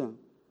la mesa,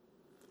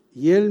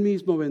 y él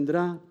mismo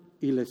vendrá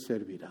y les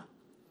servirá.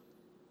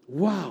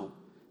 ¡Wow!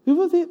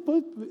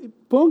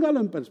 Póngalo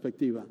en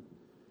perspectiva.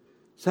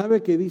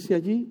 ¿Sabe qué dice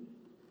allí?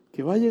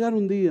 Que va a llegar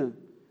un día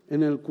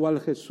en el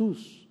cual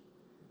Jesús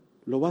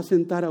lo va a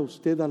sentar a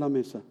usted a la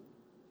mesa,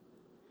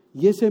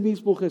 Y ese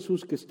mismo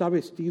Jesús que está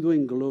vestido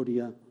en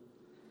gloria,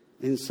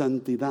 en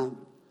santidad,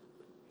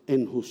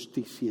 en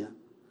justicia,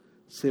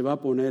 se va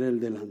a poner el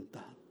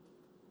delantal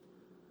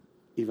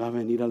y va a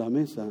venir a la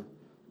mesa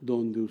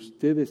donde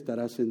usted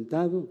estará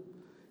sentado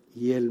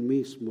y Él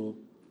mismo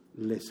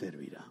le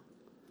servirá.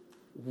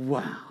 ¡Wow!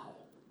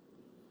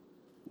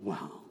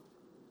 ¡Wow!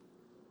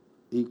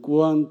 ¿Y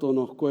cuánto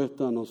nos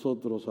cuesta a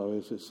nosotros a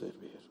veces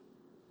servir?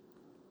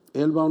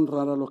 Él va a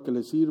honrar a los que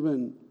le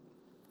sirven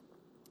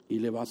y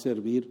le va a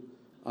servir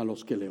a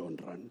los que le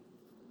honran.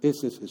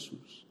 Ese es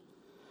Jesús.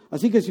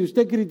 Así que si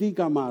usted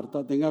critica a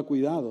Marta, tenga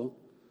cuidado.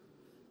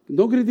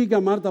 No critique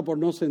a Marta por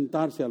no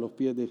sentarse a los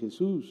pies de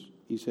Jesús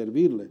y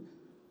servirle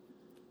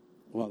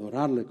o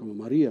adorarle como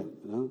María,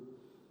 ¿verdad?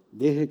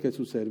 Deje que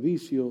su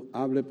servicio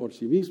hable por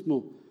sí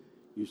mismo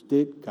y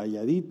usted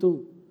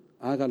calladito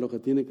haga lo que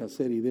tiene que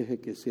hacer y deje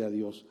que sea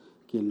Dios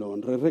quien lo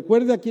honre.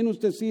 Recuerde a quién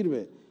usted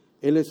sirve.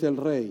 Él es el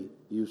Rey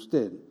y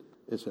usted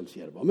es el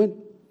siervo. Amén.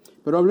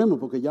 Pero hablemos,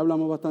 porque ya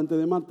hablamos bastante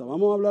de Marta.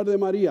 Vamos a hablar de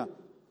María.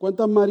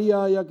 ¿Cuántas Marías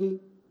hay aquí?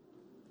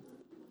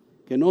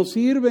 Que no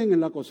sirven en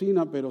la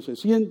cocina, pero se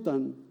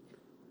sientan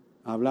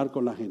a hablar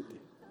con la gente.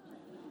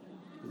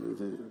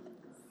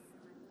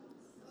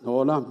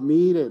 No las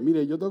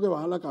mire, yo tengo que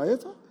bajar la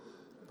cabeza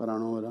para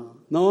no, ¿verdad?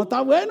 No,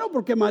 está bueno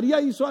porque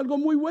María hizo algo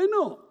muy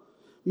bueno.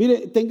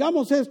 Mire,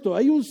 tengamos esto,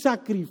 hay un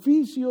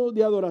sacrificio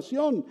de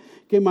adoración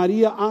que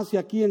María hace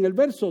aquí en el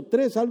verso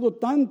 3, algo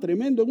tan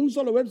tremendo, en un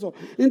solo verso.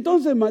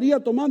 Entonces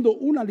María, tomando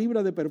 1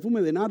 libra de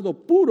perfume de nardo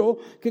puro,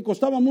 que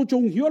costaba mucho,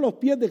 ungió los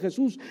pies de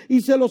Jesús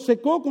y se los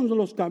secó con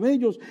los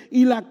cabellos,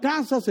 y la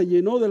casa se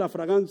llenó de la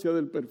fragancia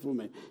del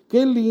perfume.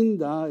 Qué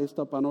linda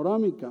esta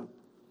panorámica.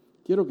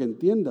 Quiero que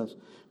entiendas,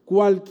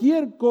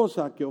 cualquier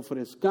cosa que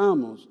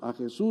ofrezcamos a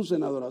Jesús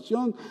en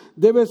adoración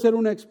debe ser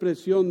una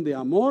expresión de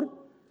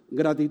amor,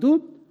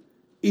 gratitud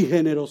y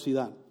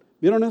generosidad.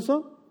 ¿Vieron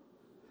eso?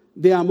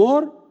 De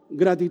amor,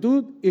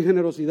 gratitud y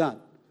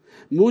generosidad.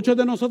 Muchos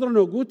de nosotros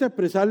nos gusta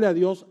expresarle a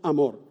Dios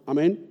amor.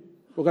 Amén.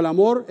 Porque el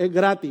amor es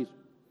gratis.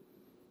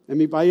 En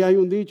mi país hay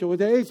un dicho,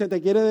 hey, se te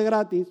quiere de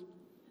gratis.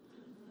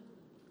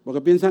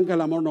 Porque piensan que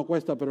el amor no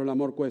cuesta, pero el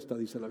amor cuesta,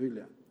 dice la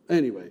Biblia.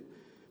 Anyway,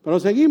 pero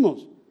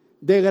seguimos.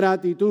 De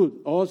gratitud.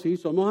 Oh, sí,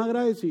 somos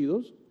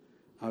agradecidos.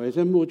 A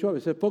veces mucho, a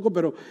veces poco,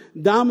 pero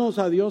damos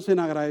a Dios en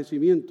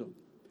agradecimiento.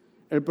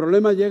 El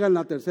problema llega en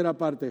la tercera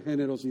parte,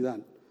 generosidad.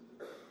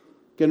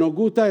 Que nos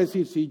gusta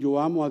decir, sí, yo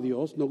amo a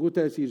Dios. Nos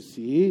gusta decir,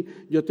 sí,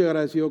 yo estoy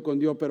agradecido con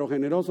Dios, pero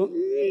generoso,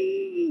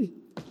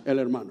 el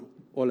hermano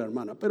o la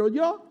hermana. Pero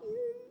yo,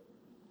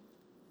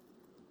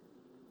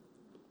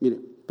 mire,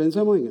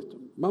 pensemos en esto.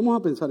 Vamos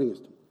a pensar en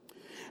esto.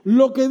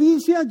 Lo que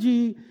dice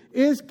allí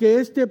es que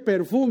este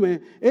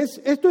perfume,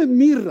 esto es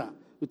mirra.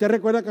 Usted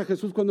recuerda que a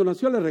Jesús cuando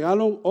nació le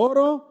regalaron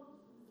oro,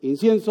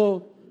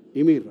 incienso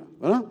y mirra,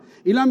 ¿verdad?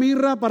 ¿Y la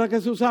mirra para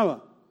qué se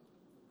usaba?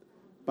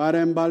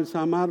 Para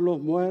embalsamar los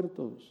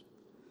muertos.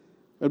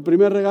 El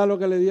primer regalo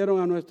que le dieron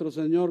a nuestro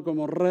Señor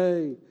como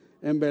Rey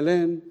en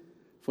Belén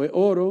fue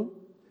oro.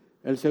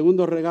 El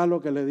segundo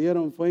regalo que le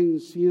dieron fue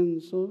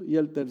incienso y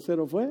el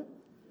tercero fue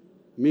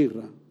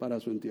mirra para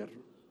su entierro.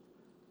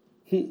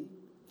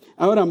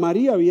 Ahora,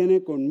 María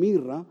viene con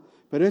mirra,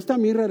 pero esta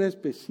mirra era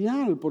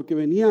especial porque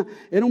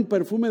era un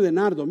perfume de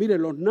nardo. Mire,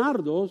 los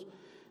nardos,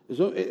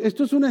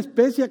 esto es una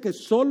especia que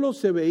solo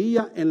se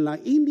veía en la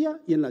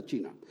India y en la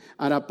China.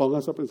 Ahora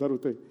póngase a pensar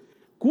usted,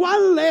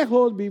 ¿cuán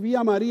lejos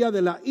vivía María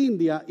de la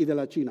India y de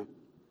la China?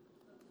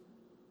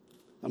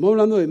 Estamos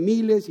hablando de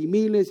miles y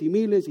miles y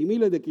miles y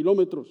miles de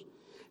kilómetros,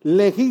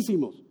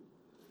 lejísimos.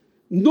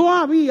 No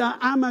había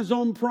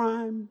Amazon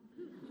Prime,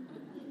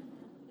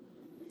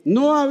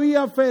 no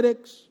había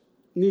FedEx,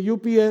 ni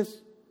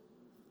UPS,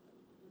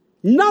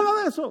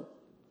 nada de eso.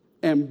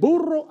 En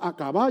burro, a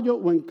caballo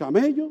o en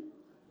camello,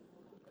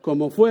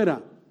 como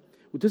fuera.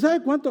 ¿Usted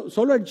sabe cuánto?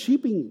 Solo el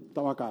shipping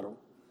estaba caro.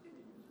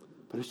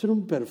 Pero eso era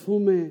un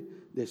perfume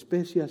de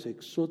especias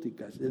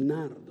exóticas, de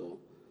nardo.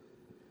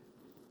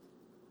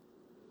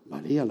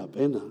 Valía la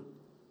pena.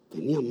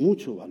 Tenía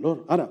mucho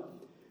valor. Ahora,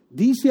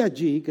 dice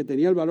allí que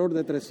tenía el valor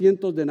de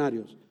 300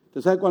 denarios. ¿Usted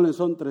sabe cuáles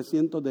son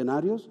 300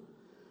 denarios?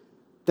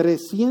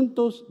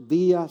 300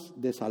 días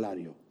de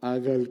salario.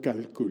 Haga el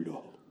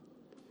cálculo.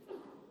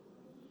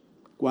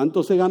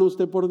 ¿Cuánto se gana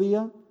usted por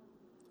día?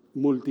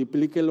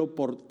 Multiplíquelo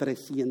por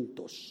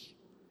 300.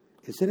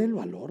 Ese era el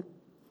valor.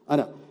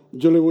 Ahora,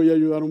 yo le voy a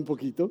ayudar un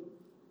poquito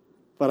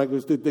para que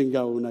usted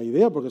tenga una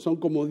idea, porque son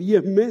como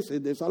 10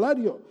 meses de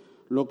salario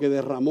lo que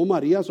derramó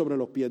María sobre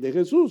los pies de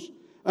Jesús.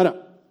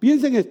 Ahora,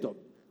 piensen esto.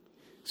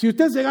 Si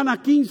usted se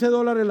gana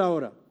 $15 la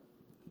hora,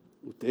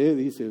 usted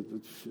dice,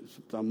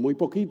 está muy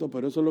poquito,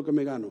 pero eso es lo que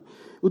me gano.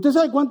 ¿Usted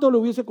sabe cuánto le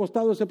hubiese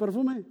costado ese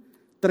perfume?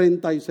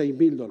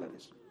 $36,000.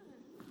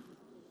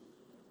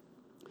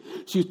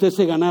 Si usted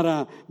se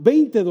ganara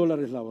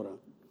 $20 la hora,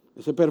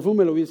 ese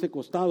perfume le hubiese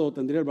costado,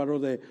 tendría el valor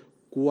de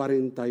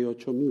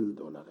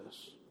 $48,000.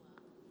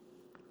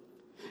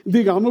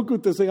 Digamos que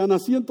usted se gana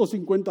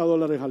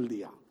 $150 al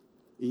día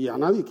y ya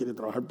nadie quiere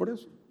trabajar por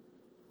eso.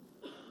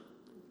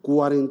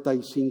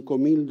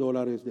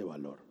 $45,000 de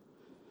valor.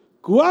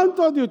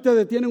 ¿Cuántos de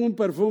ustedes tienen un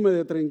perfume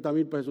de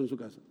 30,000 pesos en su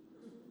casa?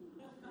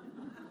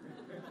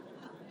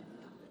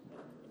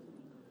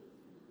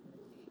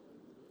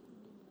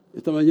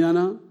 Esta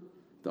mañana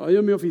estaba yo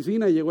en mi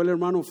oficina y llegó el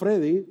hermano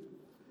Freddy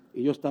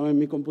y yo estaba en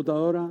mi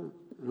computadora,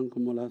 eran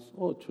como las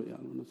 8 y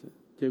algo, no sé.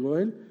 Llegó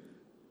él,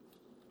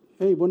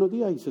 hey, buenos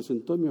días, y se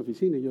sentó en mi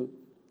oficina y yo,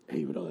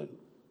 hey, brother,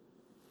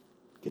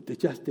 ¿qué te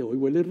echaste hoy?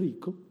 Huele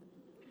rico.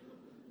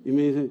 Y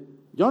me dice,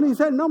 yo ni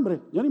sé el nombre,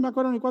 yo ni me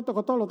acuerdo ni cuánto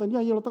costó, lo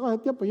tenía, yo lo tengo hace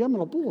tiempo y ya me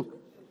lo pudo,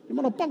 yo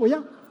me lo pago ya.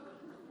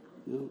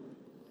 Yo,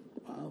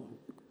 wow,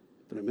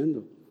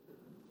 tremendo,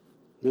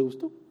 me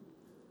gustó.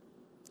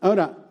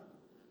 Ahora,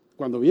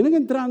 cuando vienen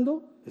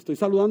entrando, estoy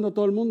saludando a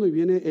todo el mundo y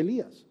viene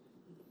Elías.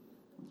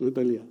 ¿Dónde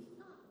está Elías?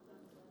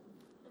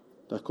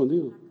 Está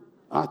escondido.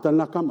 Ah, está en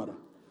la cámara.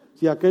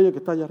 Sí, aquello que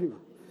está allá arriba.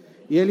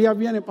 Y Elías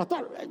viene,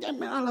 pastor,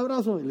 me da el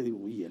abrazo. Y le digo,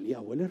 uy,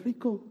 Elías, huele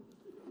rico.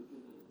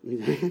 Y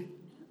dice,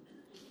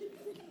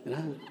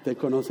 ustedes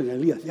conocen a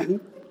Elías, ¿ya?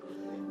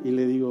 Y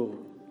le digo,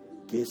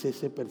 ¿qué es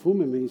ese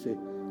perfume? Me dice,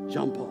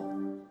 Jean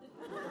Paul.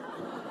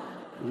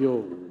 Y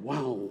yo,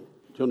 wow,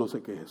 yo no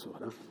sé qué es eso,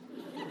 ¿verdad?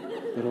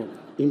 Pero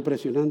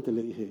impresionante,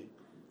 le dije,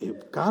 ¿es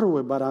caro o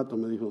es barato?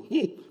 Me dijo,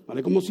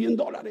 vale como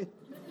 $100.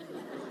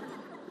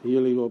 Y yo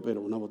le digo,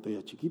 pero una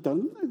botella chiquita,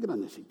 una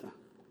grandecita.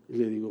 Y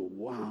le digo,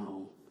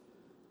 wow,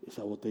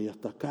 esa botella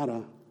está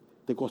cara.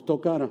 ¿Te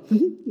costó cara?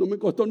 No me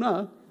costó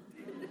nada.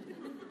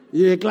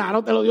 Y dije,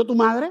 claro, ¿te lo dio tu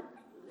madre?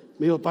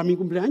 Me dijo, para mi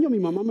cumpleaños, mi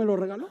mamá me lo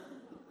regaló.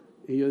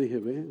 Y yo dije,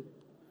 ve,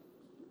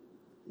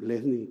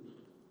 Leslie,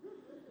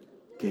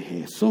 ¿qué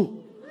es eso?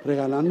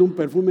 Regalando un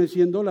perfume de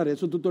 $100,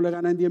 eso tú te lo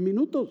ganas en 10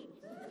 minutos.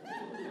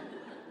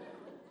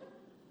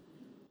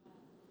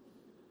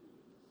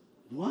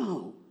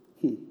 Wow.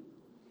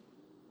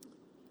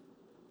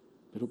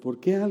 Pero ¿por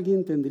qué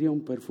alguien tendría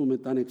un perfume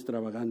tan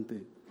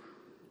extravagante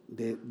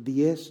de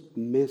 10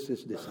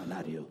 meses de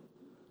salario?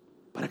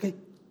 ¿Para qué?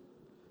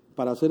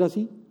 ¿Para hacer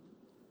así?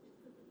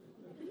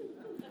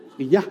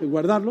 Y ya, y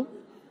guardarlo.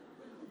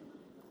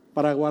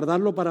 ¿Para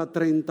guardarlo para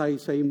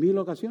 36,000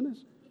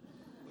 ocasiones?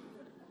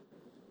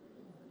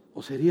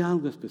 ¿O sería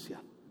algo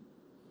especial?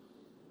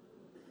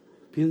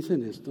 Piensa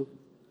en esto.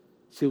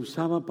 Se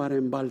usaba para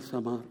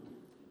embalsamar.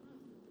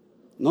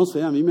 No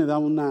sé, a mí me da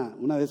una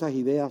de esas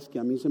ideas que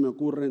a mí se me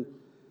ocurren.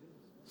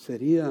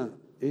 ¿Sería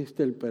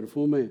este el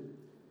perfume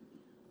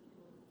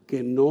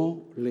que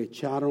no le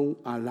echaron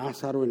a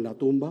Lázaro en la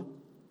tumba?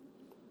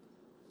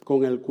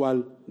 Con el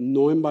cual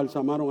no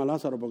embalsamaron a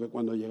Lázaro, porque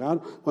cuando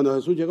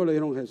Jesús llegó le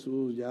dijeron,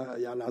 Jesús,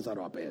 ya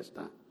Lázaro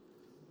apesta.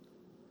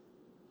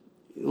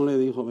 Y no le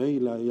dijo, ve,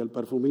 ¿y el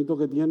perfumito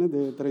que tiene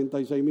de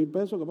 36,000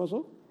 pesos, qué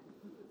pasó?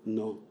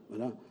 No,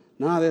 ¿verdad?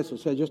 Nada de eso. O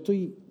sea, yo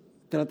estoy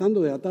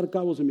tratando de atar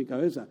cabos en mi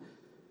cabeza.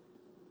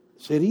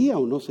 ¿Sería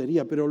o no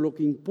sería? Pero lo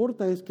que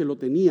importa es que lo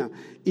tenía.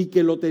 Y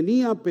que lo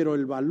tenía, pero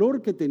el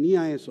valor que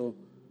tenía eso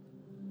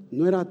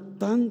no era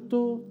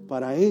tanto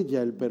para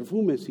ella el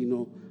perfume,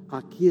 sino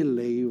a quién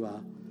le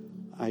iba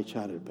a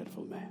echar el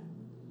perfume.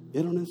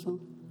 ¿Vieron eso?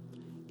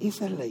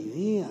 Esa es la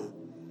idea.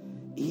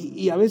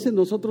 Y a veces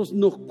nosotros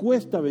nos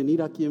cuesta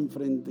venir aquí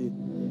enfrente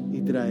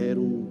y traer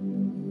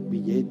un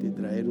billete,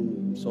 traer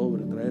un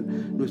sobre, traer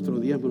nuestro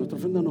diezmo. Nuestra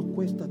ofrenda nos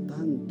cuesta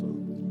tanto.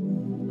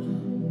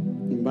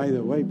 By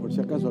the way, por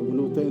si acaso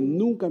algunos de ustedes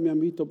nunca me han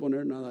visto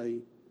poner nada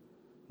ahí.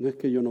 No es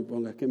que yo no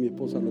ponga, es que mi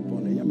esposa lo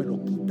pone, ella me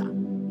lo quita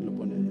y lo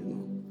pone.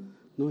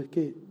 No, es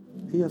que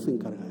ella se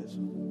encarga de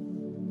eso.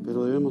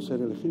 Pero debemos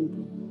ser el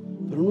ejemplo.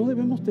 Pero no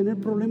debemos tener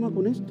problemas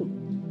con esto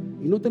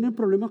y no tener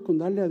problemas con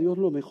darle a Dios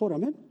lo mejor.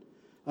 Amén.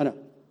 Ahora,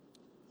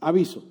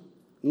 aviso,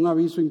 un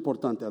aviso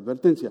importante,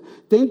 advertencia.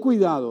 Ten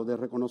cuidado de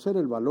reconocer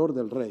el valor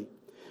del rey,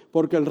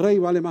 porque el rey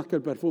vale más que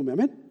el perfume.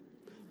 Amén.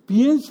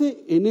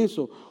 Piense en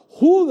eso.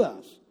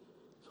 Judas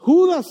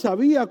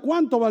sabía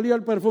cuánto valía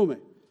el perfume.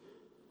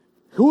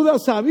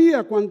 Judas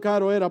sabía cuán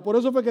caro era. Por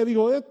eso fue que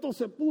dijo, esto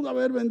se pudo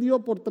haber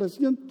vendido por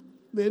 300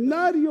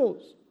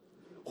 denarios.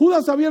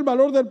 Judas sabía el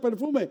valor del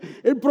perfume.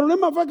 El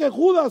problema fue que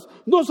Judas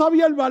no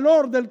sabía el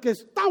valor del que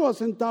estaba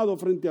sentado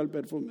frente al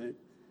perfume.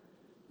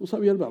 No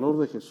sabía el valor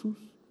de Jesús.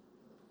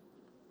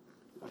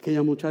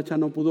 Aquella muchacha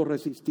no pudo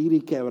resistir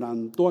y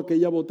quebrantó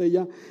aquella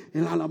botella,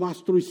 el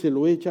alabastro, y se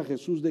lo echa a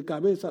Jesús de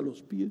cabeza a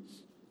los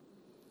pies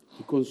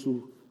y con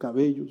sus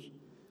cabellos.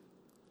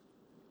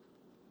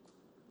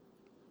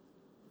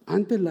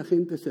 Antes la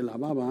gente se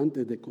lavaba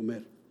antes de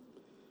comer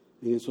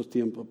en esos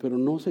tiempos, pero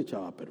no se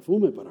echaba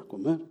perfume para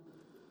comer.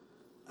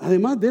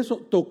 Además de eso,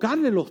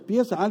 tocarle los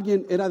pies a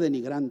alguien era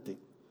denigrante.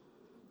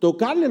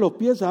 Tocarle los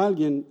pies a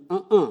alguien,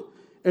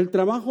 el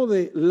trabajo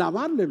de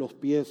lavarle los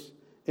pies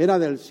era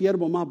del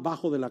siervo más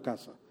bajo de la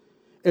casa.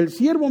 El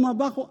siervo más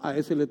bajo, a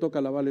ese le toca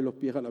lavarle los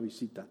pies a la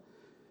visita.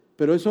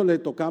 Pero eso le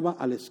tocaba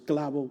al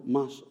esclavo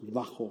más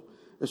bajo.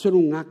 Eso era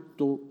un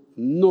acto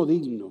no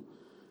digno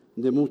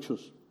de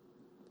muchos.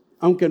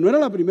 Aunque no era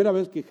la primera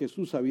vez que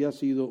Jesús había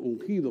sido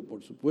ungido,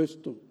 por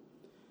supuesto.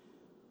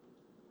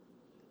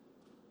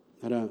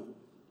 Era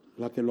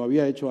la que lo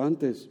había hecho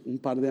antes, un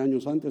par de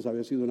años antes,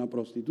 había sido una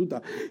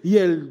prostituta. Y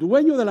el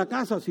dueño de la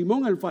casa,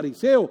 Simón el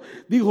fariseo,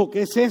 dijo,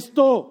 ¿qué es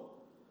esto?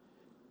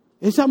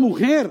 esa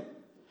mujer,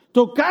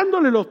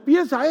 tocándole los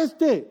pies a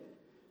este.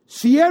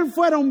 Si él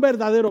fuera un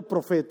verdadero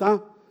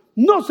profeta,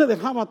 no se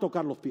dejaba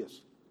tocar los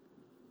pies.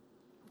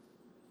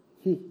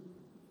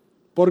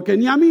 Porque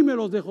ni a mí me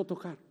los dejo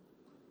tocar.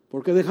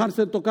 Porque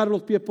dejarse tocar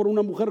los pies por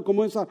una mujer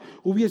como esa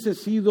hubiese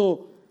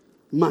sido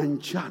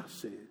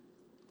mancharse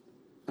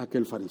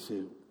aquel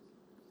fariseo.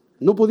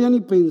 No podía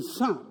ni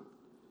pensar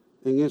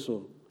en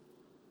eso,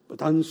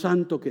 tan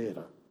santo que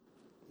era,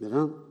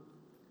 ¿verdad?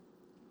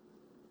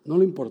 No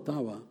le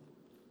importaba.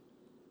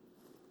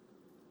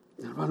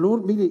 El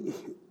valor, mire,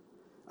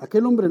 a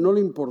aquel hombre no le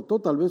importó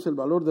tal vez el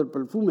valor del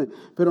perfume,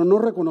 pero no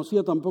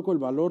reconocía tampoco el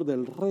valor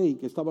del rey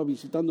que estaba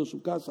visitando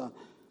su casa.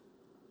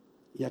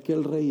 Y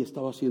aquel rey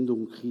estaba siendo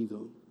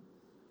ungido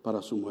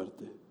para su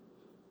muerte.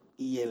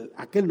 Y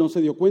aquel no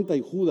se dio cuenta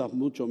y Judas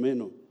mucho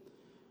menos.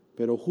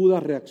 Pero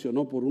Judas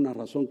reaccionó por una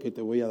razón que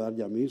te voy a dar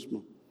ya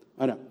mismo.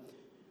 Ahora,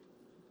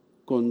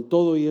 con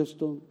todo y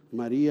esto,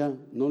 María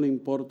no le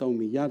importa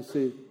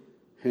humillarse,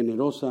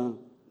 generosa,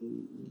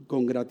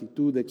 con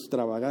gratitud,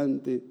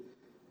 extravagante.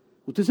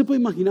 Usted se puede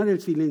imaginar el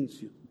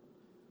silencio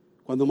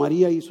cuando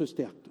María hizo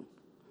este acto.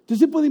 Usted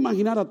se puede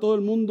imaginar a todo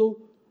el mundo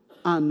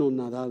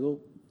anonadado,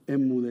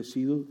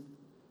 enmudecido.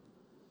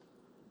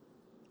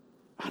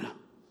 Ahora,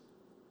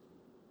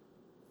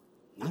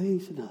 nadie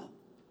dice nada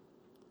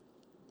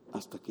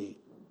hasta que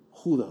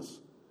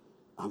Judas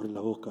abre la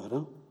boca,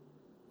 ¿verdad?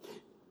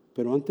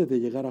 Pero antes de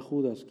llegar a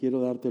Judas, quiero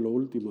darte lo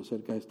último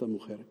acerca de esta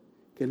mujer.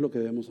 ¿Qué es lo que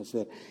debemos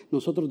hacer?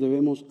 Nosotros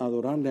debemos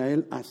adorarle a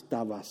Él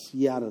hasta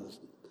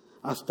vaciarnos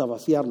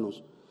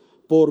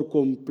por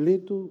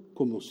completo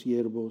como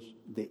siervos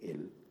de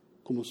Él,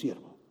 como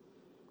siervo.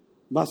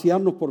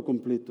 Vaciarnos por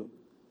completo.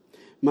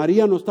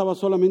 María no estaba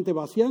solamente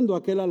vaciando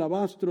aquel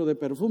alabastro de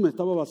perfume,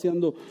 estaba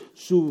vaciando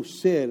su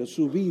ser,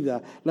 su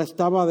vida, la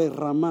estaba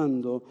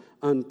derramando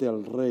ante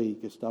el Rey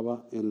que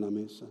estaba en la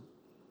mesa.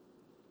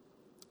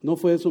 ¿No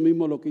fue eso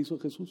mismo lo que hizo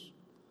Jesús?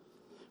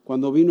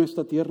 Cuando vino a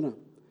esta tierra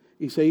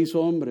y se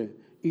hizo hombre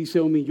y se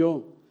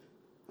humilló,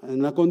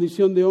 en la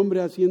condición de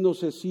hombre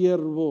haciéndose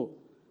siervo,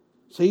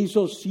 se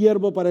hizo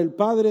siervo para el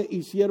Padre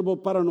y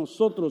siervo para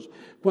nosotros,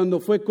 cuando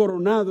fue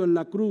coronado en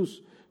la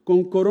cruz,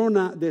 con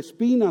corona de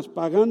espinas,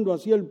 pagando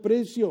así el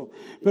precio.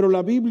 Pero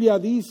la Biblia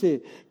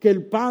dice que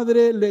el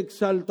Padre le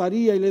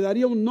exaltaría y le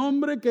daría un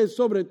nombre que es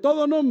sobre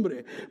todo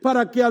nombre,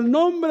 para que al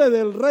nombre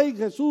del Rey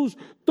Jesús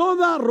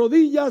toda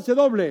rodilla se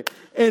doble,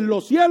 en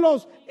los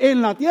cielos,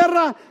 en la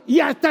tierra y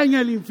hasta en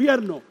el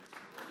infierno.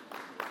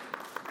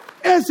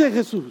 Ese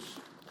Jesús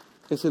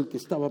es el que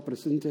estaba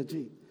presente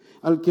allí,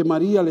 al que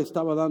María le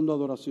estaba dando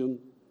adoración.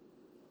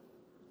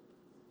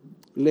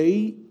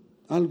 Leí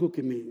algo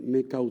que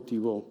me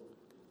cautivó.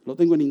 Lo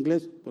tengo en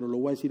inglés, pero lo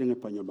voy a decir en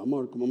español. Vamos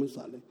a ver cómo me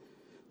sale.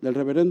 Del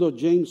reverendo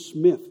James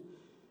Smith.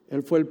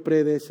 Él fue el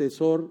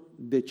predecesor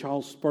de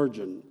Charles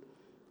Spurgeon,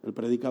 el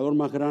predicador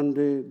más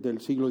grande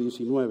del siglo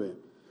XIX.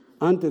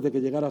 Antes de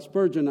que llegara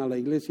Spurgeon a la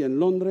iglesia en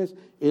Londres,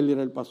 él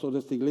era el pastor de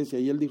esta iglesia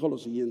y él dijo lo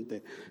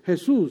siguiente: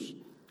 Jesús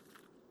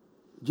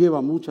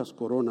lleva muchas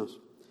coronas.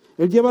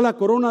 Él lleva la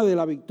corona de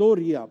la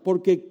victoria,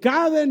 porque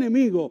cada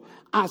enemigo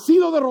ha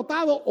sido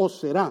derrotado o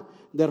será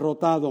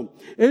derrotado.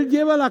 Él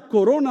lleva la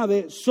corona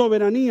de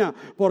soberanía,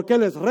 porque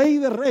Él es Rey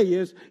de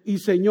reyes y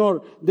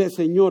Señor de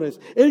señores.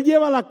 Él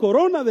lleva la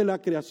corona de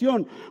la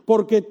creación,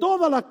 porque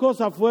todas las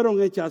cosas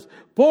fueron hechas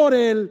por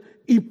Él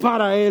y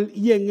para Él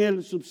y en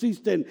Él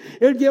subsisten.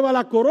 Él lleva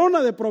la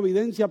corona de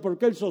providencia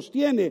porque Él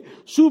sostiene,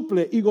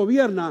 suple y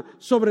gobierna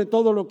sobre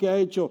todo lo que ha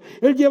hecho.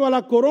 Él lleva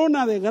la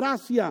corona de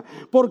gracia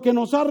porque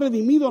nos ha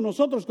redimido a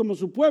nosotros como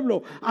su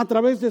pueblo a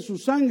través de su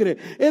sangre.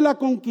 Él ha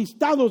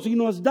conquistado y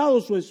nos ha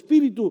dado su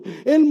espíritu.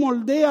 Él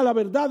moldea la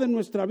verdad en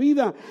nuestra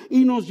vida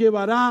y nos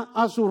llevará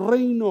a su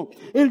reino.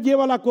 Él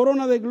lleva la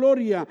corona de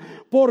gloria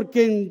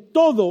porque en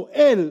todo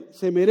Él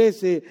se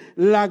merece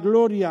la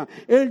gloria.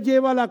 Él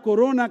lleva la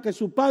corona que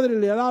su Padre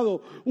le ha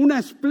dado, una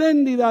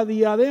espléndida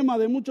diadema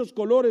de muchos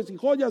colores y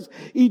joyas,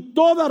 y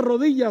toda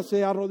rodilla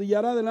se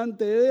arrodillará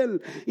delante de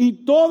Él,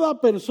 y toda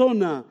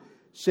persona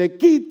se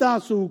quita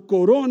su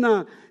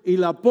corona y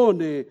la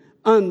pone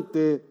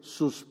ante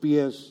sus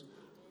pies.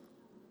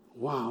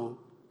 Wow,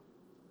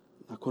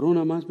 la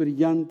corona más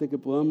brillante que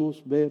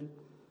podamos ver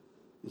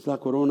es la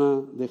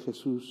corona de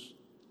Jesús,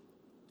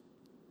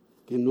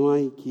 que no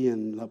hay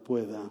quien la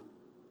pueda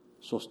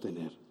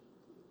sostener.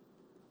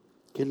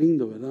 Qué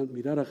lindo, ¿verdad?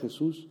 Mirar a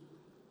Jesús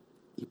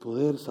y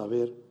poder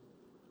saber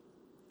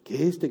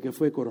que este que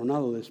fue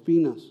coronado de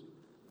espinas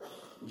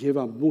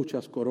lleva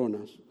muchas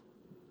coronas.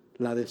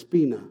 La de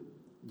espina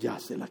ya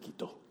se la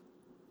quitó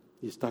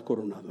y está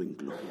coronado en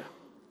gloria.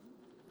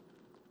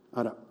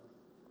 Ahora,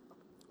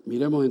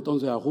 miremos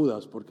entonces a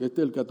Judas, porque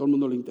este es el que a todo el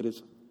mundo le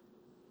interesa.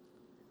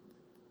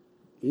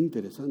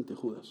 Interesante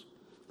Judas.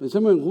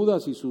 Pensemos en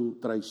Judas y su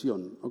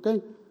traición, ¿ok?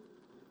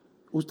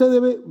 Usted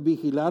debe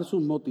vigilar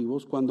sus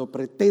motivos cuando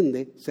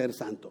pretende ser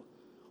santo.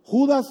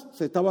 Judas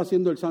se estaba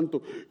haciendo el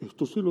santo.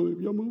 Esto se lo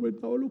debíamos haber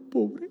dado a los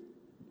pobres.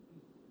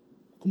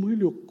 ¿Cómo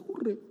le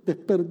ocurre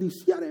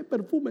desperdiciar el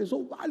perfume?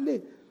 Eso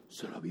vale.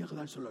 Se lo había que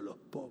dárselo a los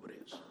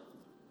pobres.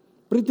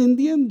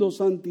 pretendiendo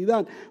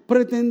santidad,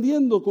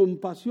 pretendiendo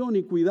compasión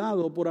y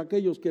cuidado por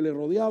aquellos que le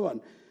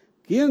rodeaban.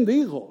 ¿Quién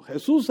dijo?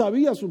 Jesús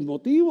sabía sus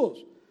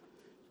motivos.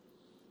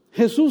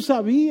 Jesús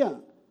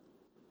sabía.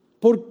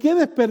 ¿Por qué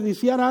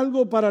desperdiciar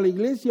algo para la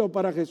iglesia o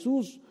para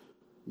Jesús?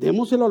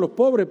 Démoselo a los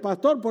pobres.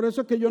 Pastor, por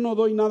eso es que yo no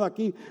doy nada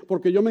aquí,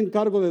 porque yo me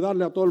encargo de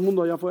darle a todo el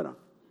mundo allá afuera.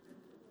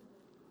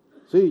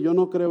 Sí, yo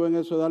no creo en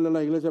eso de darle a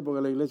la iglesia,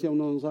 porque la iglesia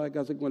uno no sabe qué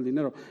hacer con el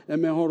dinero. Es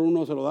mejor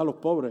uno se lo da a los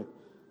pobres.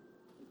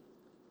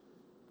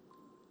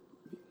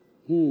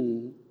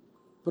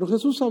 Pero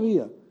Jesús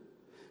sabía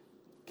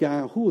que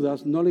a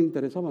Judas no le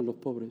interesaban los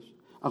pobres.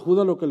 A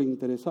Judas lo que le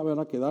interesaba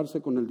era quedarse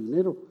con el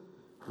dinero,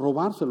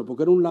 robárselo,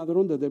 porque era un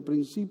ladrón desde el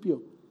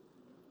principio.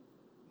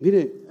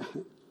 Mire,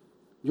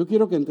 yo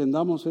quiero que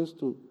entendamos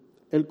esto.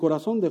 El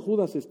corazón de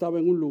Judas estaba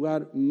en un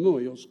lugar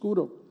muy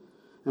oscuro.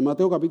 En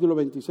Mateo capítulo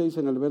 26,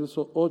 en el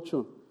verso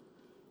 8,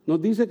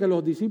 nos dice que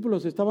los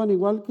discípulos estaban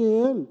igual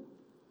que él.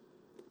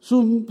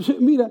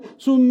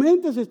 Sus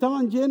mentes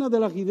estaban llenas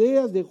de las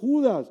ideas de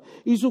Judas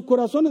y sus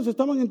corazones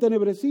estaban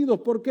entenebrecidos.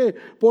 ¿Por qué?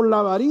 Por la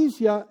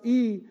avaricia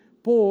y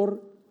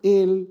por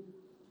el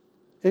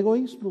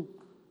egoísmo.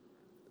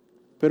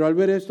 Pero al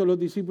ver esto, los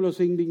discípulos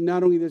se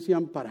indignaron y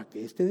decían, ¿para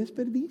qué este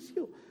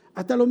desperdicio?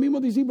 Hasta los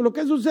mismos discípulos.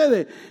 ¿Qué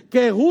sucede?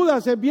 Que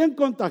Judas es bien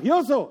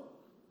contagioso.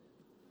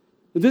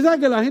 Usted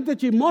sabe que la gente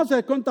chismosa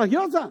es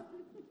contagiosa.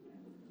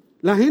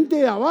 La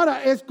gente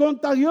avara es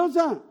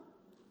contagiosa.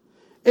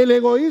 El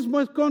egoísmo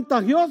es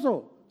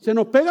contagioso. Se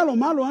nos pega lo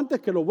malo antes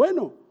que lo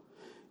bueno.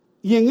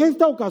 Y en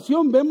esta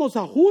ocasión vemos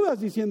a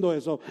Judas diciendo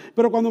eso.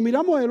 Pero cuando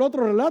miramos el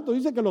otro relato,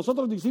 dice que los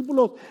otros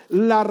discípulos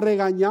la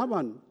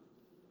regañaban.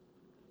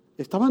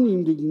 Estaban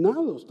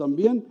indignados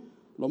también.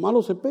 Lo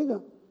malo se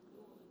pega.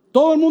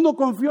 Todo el mundo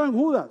confió en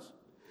Judas.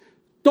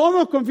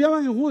 Todos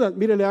confiaban en Judas.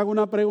 Mire, le hago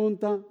una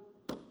pregunta.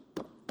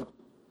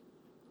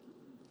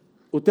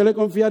 ¿Usted le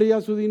confiaría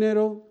su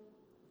dinero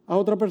a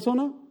otra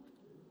persona?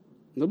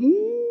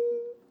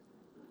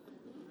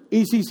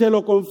 Y si se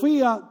lo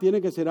confía,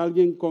 tiene que ser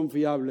alguien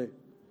confiable.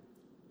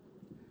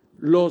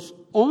 Los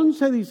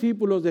 11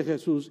 discípulos de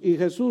Jesús y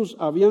Jesús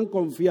habían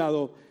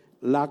confiado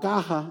la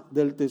caja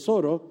del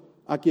tesoro,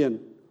 ¿a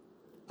quién?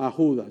 A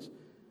Judas.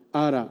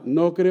 Ahora,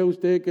 ¿no cree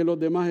usted que los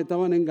demás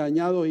estaban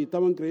engañados y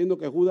estaban creyendo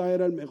que Judas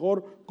era el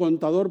mejor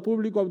contador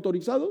público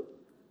autorizado?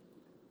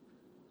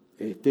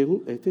 Este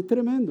es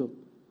tremendo,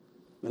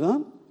 ¿verdad?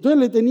 Entonces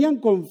le tenían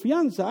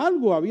confianza,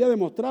 algo había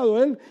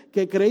demostrado él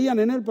que creían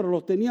en él, pero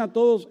los tenía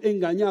todos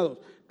engañados.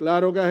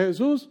 Claro que a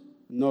Jesús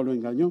no lo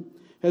engañó.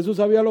 Jesús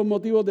sabía los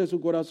motivos de su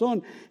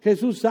corazón.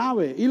 Jesús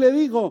sabe y le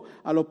dijo,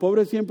 a los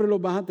pobres siempre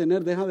los vas a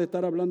tener, deja de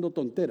estar hablando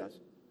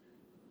tonteras.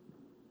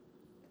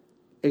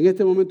 En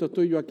este momento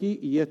estoy yo aquí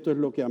y esto es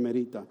lo que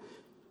amerita.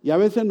 Y a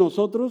veces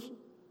nosotros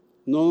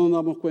no nos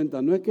damos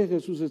cuenta, no es que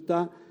Jesús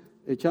está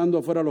echando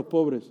afuera a los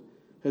pobres.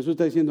 Jesús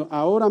está diciendo,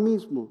 ahora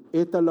mismo,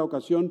 esta es la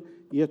ocasión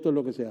y esto es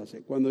lo que se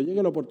hace. Cuando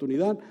llegue la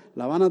oportunidad,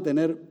 la van a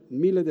tener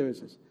miles de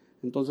veces.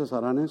 Entonces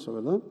harán eso,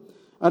 ¿verdad?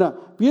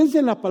 Ahora,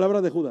 piensen en las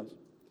palabras de Judas.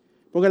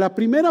 Porque las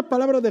primeras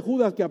palabras de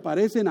Judas que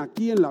aparecen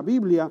aquí en la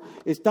Biblia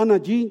están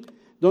allí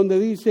donde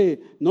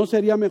dice, ¿no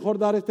sería mejor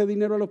dar este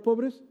dinero a los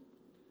pobres?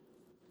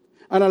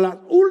 Ahora, las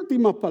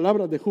últimas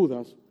palabras de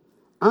Judas,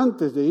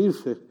 antes de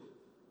irse,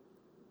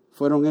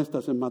 fueron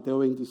estas en Mateo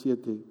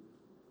 27.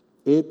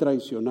 He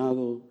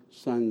traicionado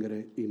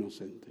sangre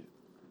inocente.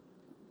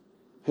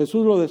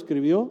 Jesús lo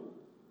describió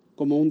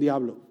como un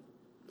diablo.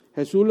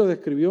 Jesús lo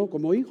describió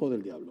como hijo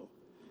del diablo.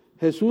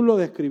 Jesús lo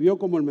describió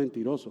como el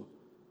mentiroso.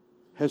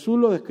 Jesús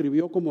lo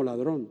describió como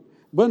ladrón.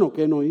 Bueno,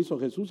 ¿qué no hizo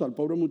Jesús al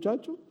pobre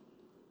muchacho?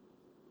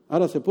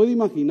 Ahora, ¿se puede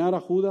imaginar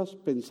a Judas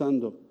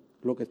pensando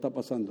lo que está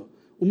pasando?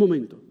 Un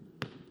momento.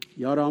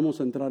 Y ahora vamos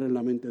a entrar en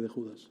la mente de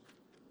Judas.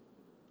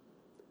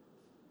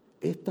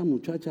 Esta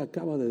muchacha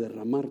acaba de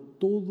derramar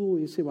todo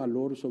ese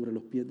valor sobre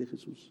los pies de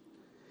Jesús.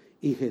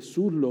 Y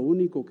Jesús lo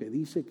único que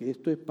dice que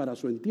esto es para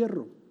su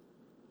entierro.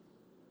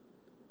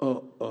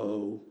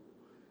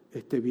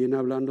 Viene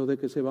hablando de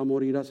que se va a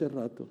morir hace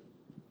rato.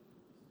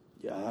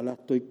 Ya la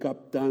estoy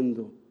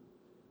captando.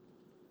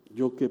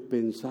 Yo que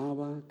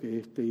pensaba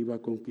que iba a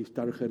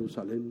conquistar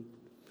Jerusalén,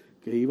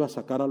 que iba a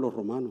sacar a los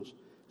romanos,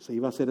 se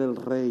iba a ser el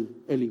rey,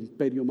 el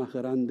imperio más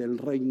grande, el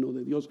reino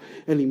de Dios,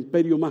 el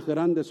imperio más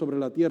grande sobre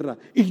la tierra.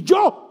 Y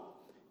yo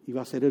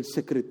iba a ser el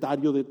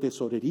secretario de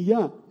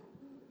tesorería.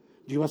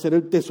 Yo iba a ser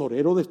el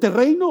tesorero de este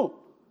reino.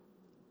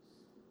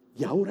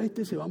 Y ahora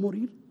se va a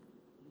morir.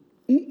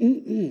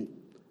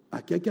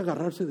 Aquí hay que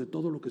agarrarse de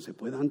todo lo que se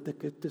pueda antes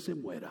que se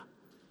muera.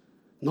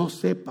 No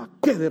sepa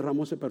qué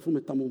derramó ese perfume,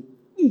 estamos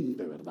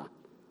de verdad.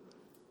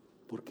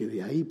 Porque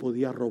de ahí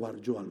podía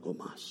robar yo algo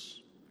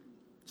más.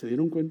 ¿Se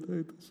dieron cuenta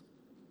de eso?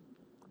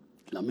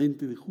 La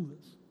mente de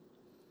Judas.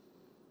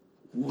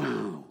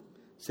 ¡Wow!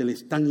 Se le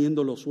están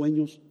yendo los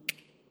sueños.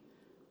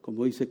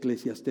 Como dice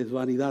Eclesiastés,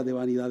 vanidad de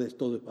vanidades,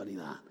 todo es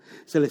vanidad.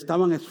 Se le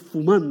estaban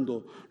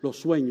esfumando los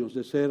sueños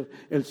de ser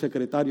el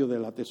secretario de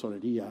la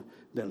tesorería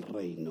del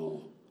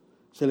reino.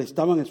 Se le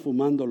estaban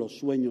esfumando los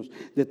sueños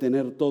de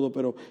tener todo,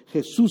 pero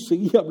Jesús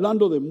seguía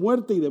hablando de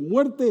muerte y de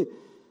muerte.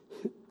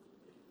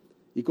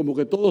 y como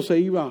que todo se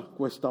iba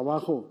cuesta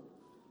abajo.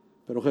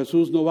 Pero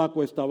Jesús no va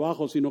cuesta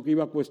abajo, sino que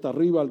iba cuesta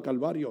arriba al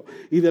Calvario,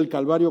 y del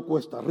Calvario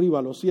cuesta arriba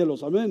a los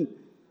cielos. Amén.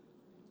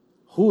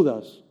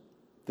 Judas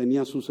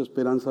tenía sus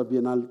esperanzas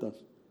bien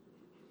altas,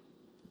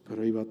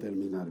 pero iba a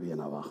terminar bien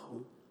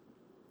abajo.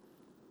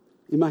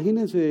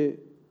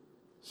 Imagínense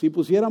si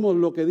pusiéramos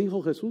lo que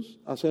dijo Jesús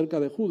acerca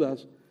de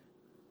Judas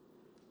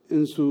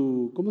en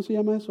su, ¿cómo se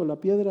llama eso? ¿La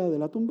piedra de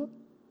la tumba?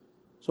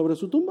 ¿Sobre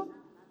su tumba?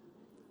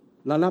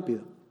 La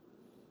lápida.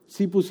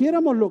 Si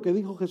pusiéramos lo que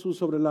dijo Jesús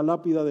sobre la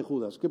lápida de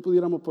Judas, ¿qué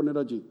pudiéramos poner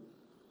allí?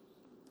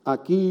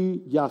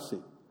 Aquí yace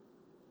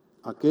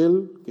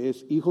aquel que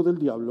es hijo del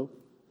diablo,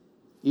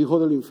 hijo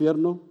del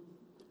infierno,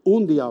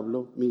 un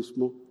diablo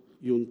mismo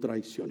y un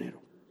traicionero.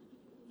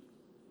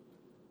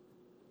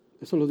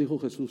 Eso lo dijo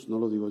Jesús, no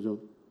lo digo yo.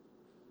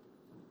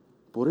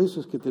 Por eso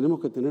es que tenemos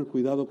que tener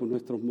cuidado con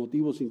nuestros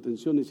motivos,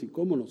 intenciones y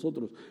cómo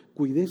nosotros.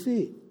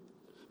 Cuídese.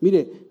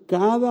 Mire,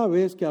 cada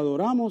vez que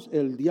adoramos,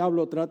 el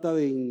diablo trata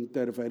de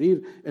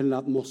interferir en la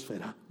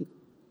atmósfera.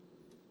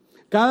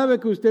 Cada vez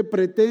que usted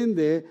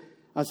pretende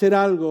hacer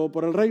algo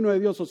por el reino de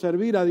Dios o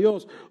servir a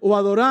Dios o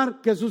adorar,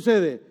 ¿qué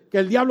sucede? Que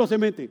el diablo se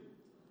mete.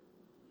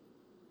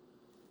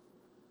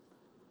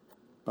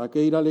 ¿Para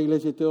qué ir a la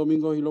iglesia este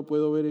domingo si lo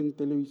puedo ver en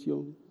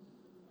televisión?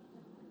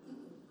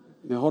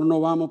 Mejor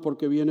no vamos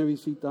porque viene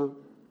visita.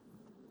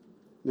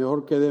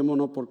 Mejor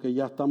quedémonos porque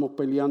ya estamos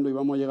peleando y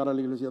vamos a llegar a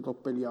la iglesia todos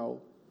peleados.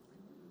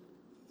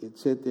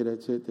 Etcétera,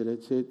 etcétera,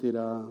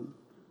 etcétera.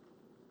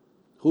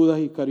 Judas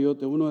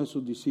Iscariote, uno de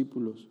sus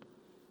discípulos,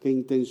 que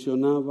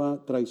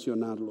intencionaba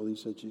traicionarlo,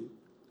 dice allí.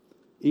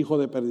 Hijo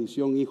de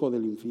perdición, hijo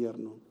del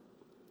infierno.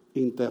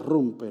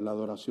 Interrumpe la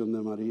adoración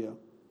de María.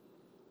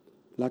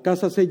 La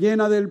casa se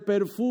llena del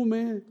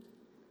perfume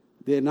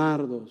de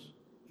nardos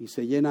y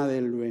se llena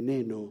del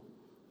veneno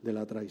de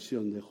la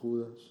traición de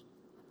Judas.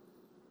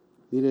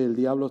 Mire, el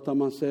diablo está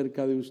más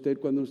cerca de usted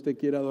cuando usted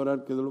quiere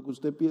adorar que de lo que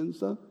usted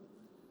piensa.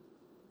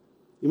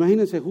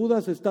 Imagínense,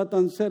 Judas está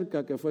tan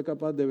cerca que fue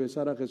capaz de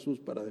besar a Jesús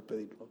para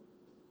despedirlo.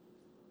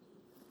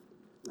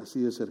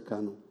 Así de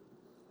cercano.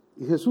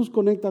 Y Jesús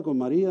conecta con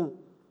María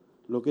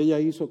lo que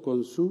ella hizo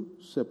con su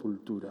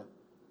sepultura.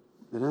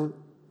 ¿Verdad?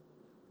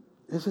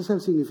 Ese es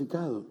el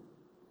significado.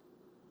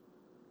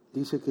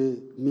 Dice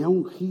que me ha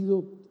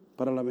ungido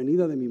para la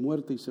venida de mi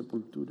muerte y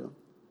sepultura.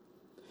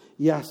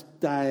 Y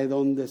hasta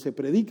donde se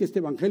predique este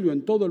evangelio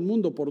en todo el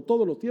mundo, por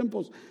todos los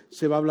tiempos,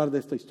 se va a hablar de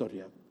esta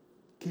historia.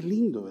 Qué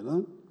lindo,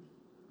 ¿verdad?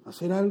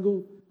 Hacer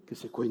algo que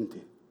se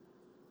cuente,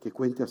 que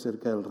cuente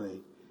acerca del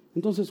Rey.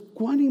 Entonces,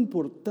 ¿cuán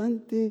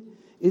importante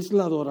es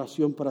la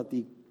adoración para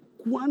ti?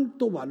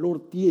 ¿Cuánto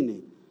valor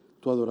tiene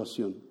tu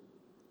adoración?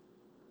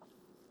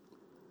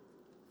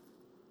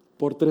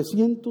 Por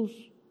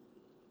 300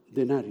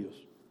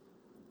 denarios,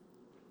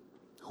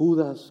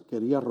 Judas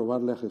quería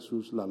robarle a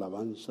Jesús la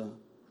alabanza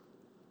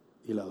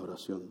y la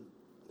adoración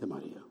de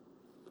María.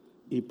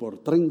 Y por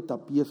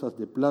 30 piezas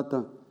de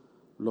plata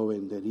lo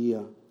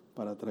vendería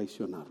para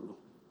traicionarlo.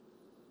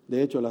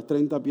 De hecho, las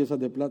 30 piezas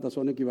de plata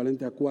son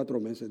equivalentes a 4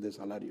 meses de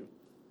salario.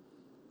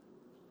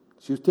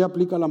 Si usted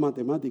aplica la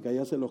matemática y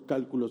hace los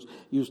cálculos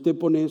y usted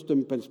pone esto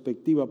en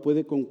perspectiva,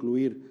 puede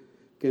concluir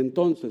que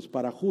entonces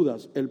para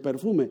Judas el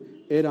perfume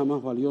era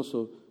más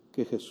valioso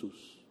que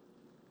Jesús.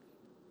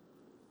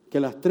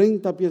 Que las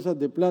 30 piezas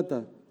de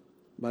plata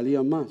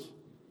valían más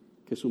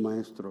que su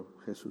maestro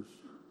Jesús.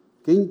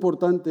 Qué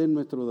importante es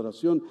nuestra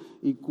adoración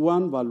y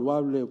cuán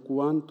valuable,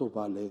 cuánto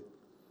vale.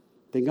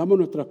 Tengamos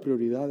nuestras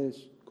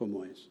prioridades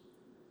como es.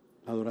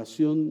 La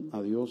adoración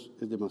a Dios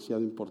es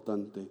demasiado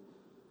importante.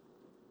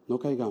 No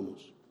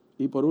caigamos.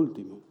 Y por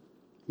último,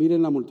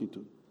 miren la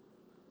multitud.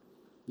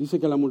 Dice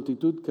que la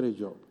multitud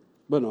creyó.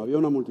 Bueno, había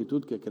una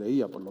multitud que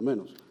creía, por lo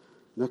menos.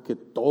 No es que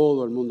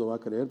todo el mundo va a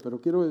creer, pero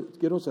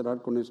quiero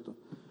cerrar con esto.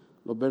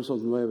 Los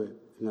versos 9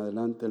 en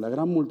adelante. La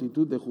gran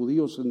multitud de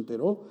judíos se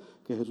enteró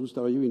que Jesús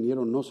estaba allí.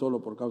 Vinieron no solo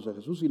por causa de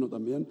Jesús, sino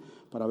también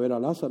para ver a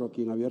Lázaro,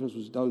 quien había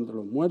resucitado entre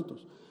los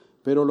muertos.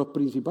 Pero los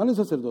principales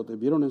sacerdotes,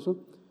 ¿vieron eso?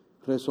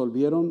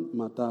 Resolvieron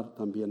matar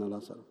también a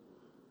Lázaro,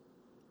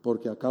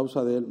 porque a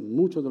causa de él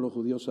muchos de los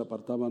judíos se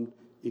apartaban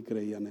y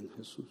creían en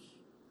Jesús.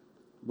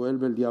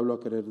 Vuelve el diablo a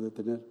querer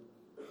detener.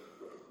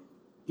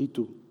 ¿Y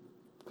tú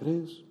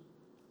crees?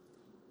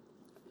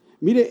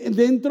 Mire,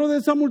 dentro de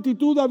esa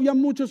multitud había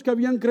muchos que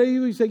habían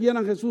creído y seguían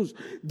a Jesús.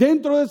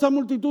 Dentro de esa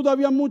multitud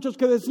había muchos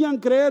que decían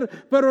creer,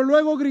 pero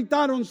luego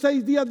gritaron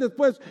 6 días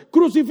después: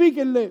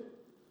 crucifíquenle.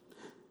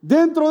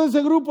 Dentro de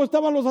ese grupo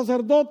estaban los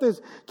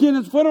sacerdotes,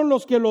 quienes fueron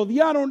los que lo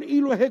odiaron y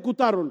lo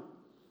ejecutaron.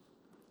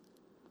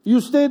 ¿Y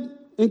usted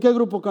en qué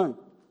grupo cae?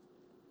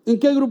 ¿En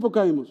qué grupo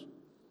caemos?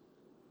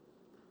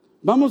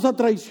 ¿Vamos a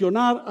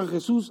traicionar a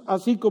Jesús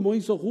así como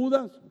hizo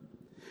Judas?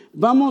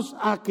 ¿Vamos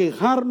a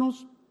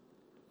quejarnos?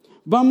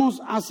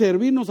 ¿Vamos a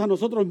servirnos a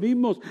nosotros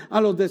mismos,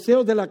 a los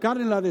deseos de la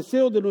carne, a los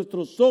deseos de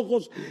nuestros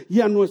ojos y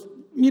a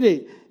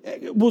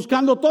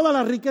buscando todas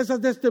las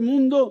riquezas de este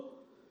mundo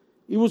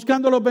y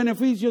buscando los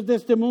beneficios de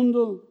este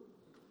mundo?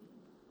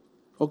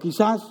 O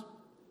quizás,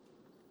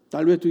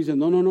 tal vez tú dices,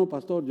 no,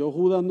 pastor, yo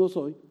Judas no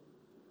soy,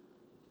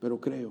 pero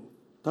creo.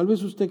 Tal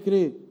vez usted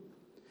cree,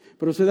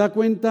 pero se da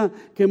cuenta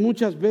que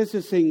muchas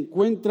veces se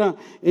encuentra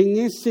en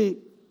ese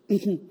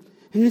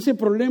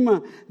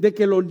problema de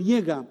que lo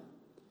niega,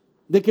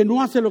 de que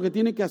no hace lo que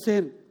tiene que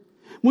hacer.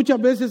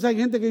 Muchas veces hay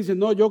gente que dice,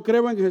 no, yo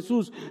creo en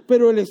Jesús,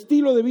 pero el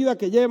estilo de vida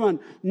que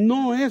llevan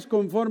no es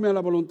conforme a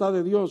la voluntad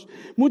de Dios.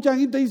 Mucha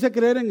gente dice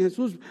creer en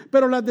Jesús,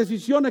 pero las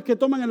decisiones que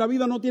toman en la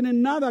vida no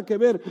tienen nada que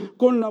ver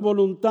con la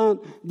voluntad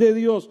de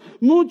Dios.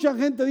 Mucha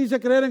gente dice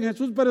creer en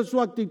Jesús, pero su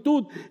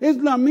actitud es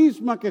la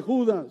misma que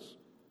Judas.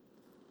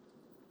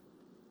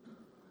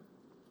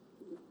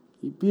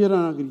 Y empiezan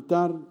a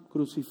gritar,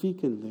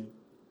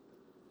 crucifíquenle.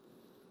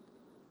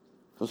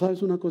 ¿O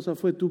sabes una cosa?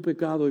 Fue tu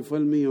pecado y fue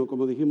el mío,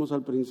 como dijimos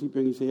al principio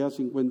en Isaías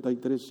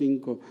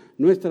 53:5.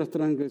 Nuestras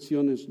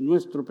transgresiones,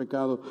 nuestro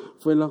pecado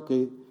fue lo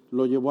que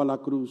lo llevó a la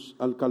cruz,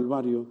 al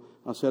Calvario,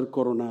 a ser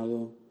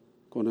coronado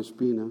con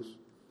espinas.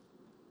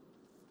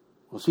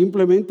 O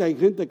simplemente hay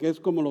gente que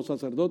es como los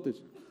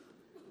sacerdotes.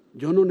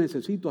 Yo no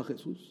necesito a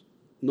Jesús,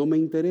 no me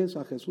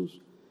interesa a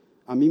Jesús.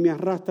 A mí me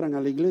arrastran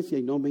a la iglesia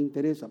y no me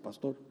interesa,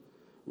 pastor.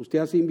 Usted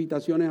hace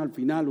invitaciones al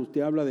final,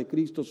 usted habla de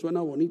Cristo,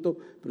 suena bonito,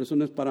 pero eso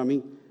no es para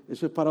mí,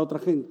 eso es para otra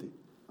gente,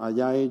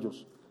 allá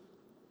ellos.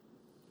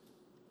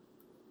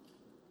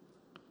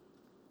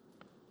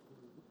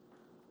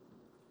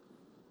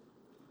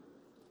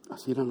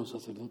 Así eran los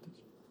sacerdotes.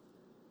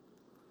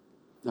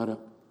 Ahora,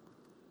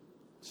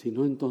 si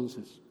no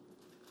entonces,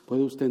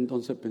 ¿puede usted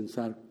entonces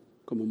pensar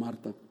como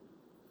Marta,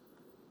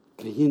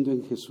 creyendo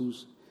en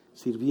Jesús,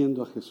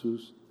 sirviendo a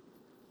Jesús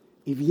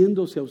y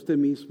viéndose a usted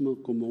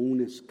mismo como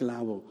un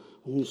esclavo,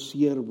 un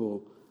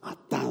siervo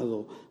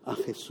atado a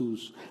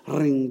Jesús,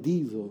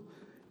 rendido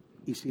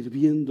y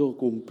sirviendo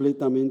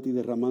completamente y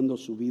derramando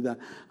su vida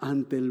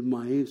ante el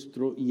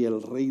Maestro y el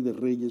Rey de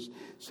Reyes,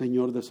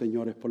 Señor de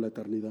Señores por la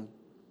eternidad?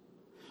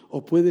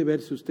 O puede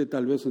verse usted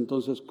tal vez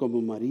entonces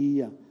como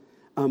María,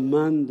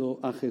 amando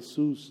a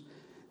Jesús,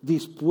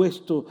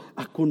 dispuesto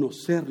a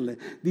conocerle,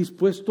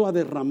 dispuesto a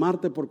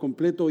derramarte por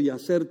completo y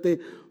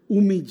hacerte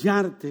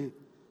humillarte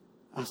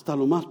hasta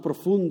lo más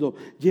profundo,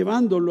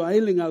 llevándolo a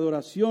Él en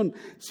adoración,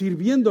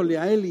 sirviéndole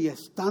a Él y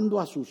estando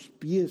a sus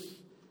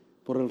pies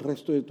por el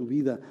resto de tu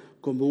vida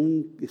como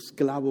un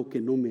esclavo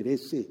que no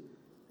merece.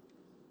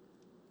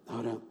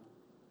 Ahora,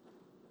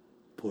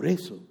 por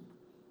eso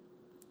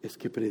es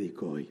que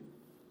predico hoy,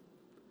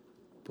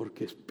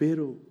 porque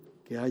espero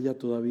que haya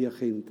todavía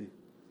gente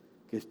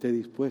que esté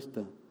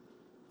dispuesta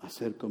a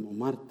ser como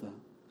Marta,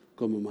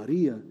 como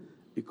María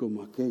y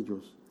como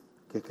aquellos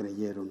que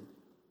creyeron.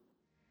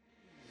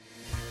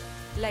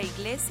 La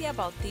Iglesia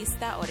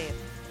Bautista Oreb,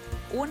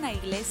 una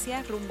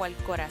iglesia rumbo al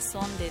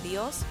corazón de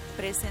Dios,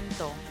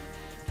 presentó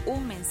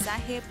un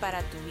mensaje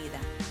para tu vida.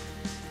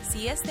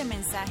 Si este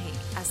mensaje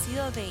ha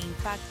sido de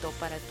impacto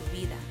para tu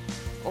vida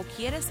o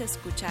quieres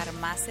escuchar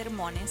más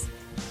sermones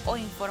o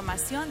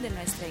información de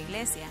nuestra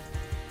iglesia,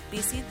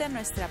 visita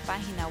nuestra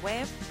página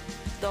web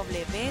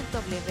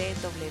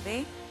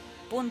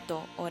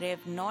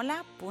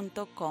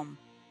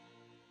www.orebnola.com.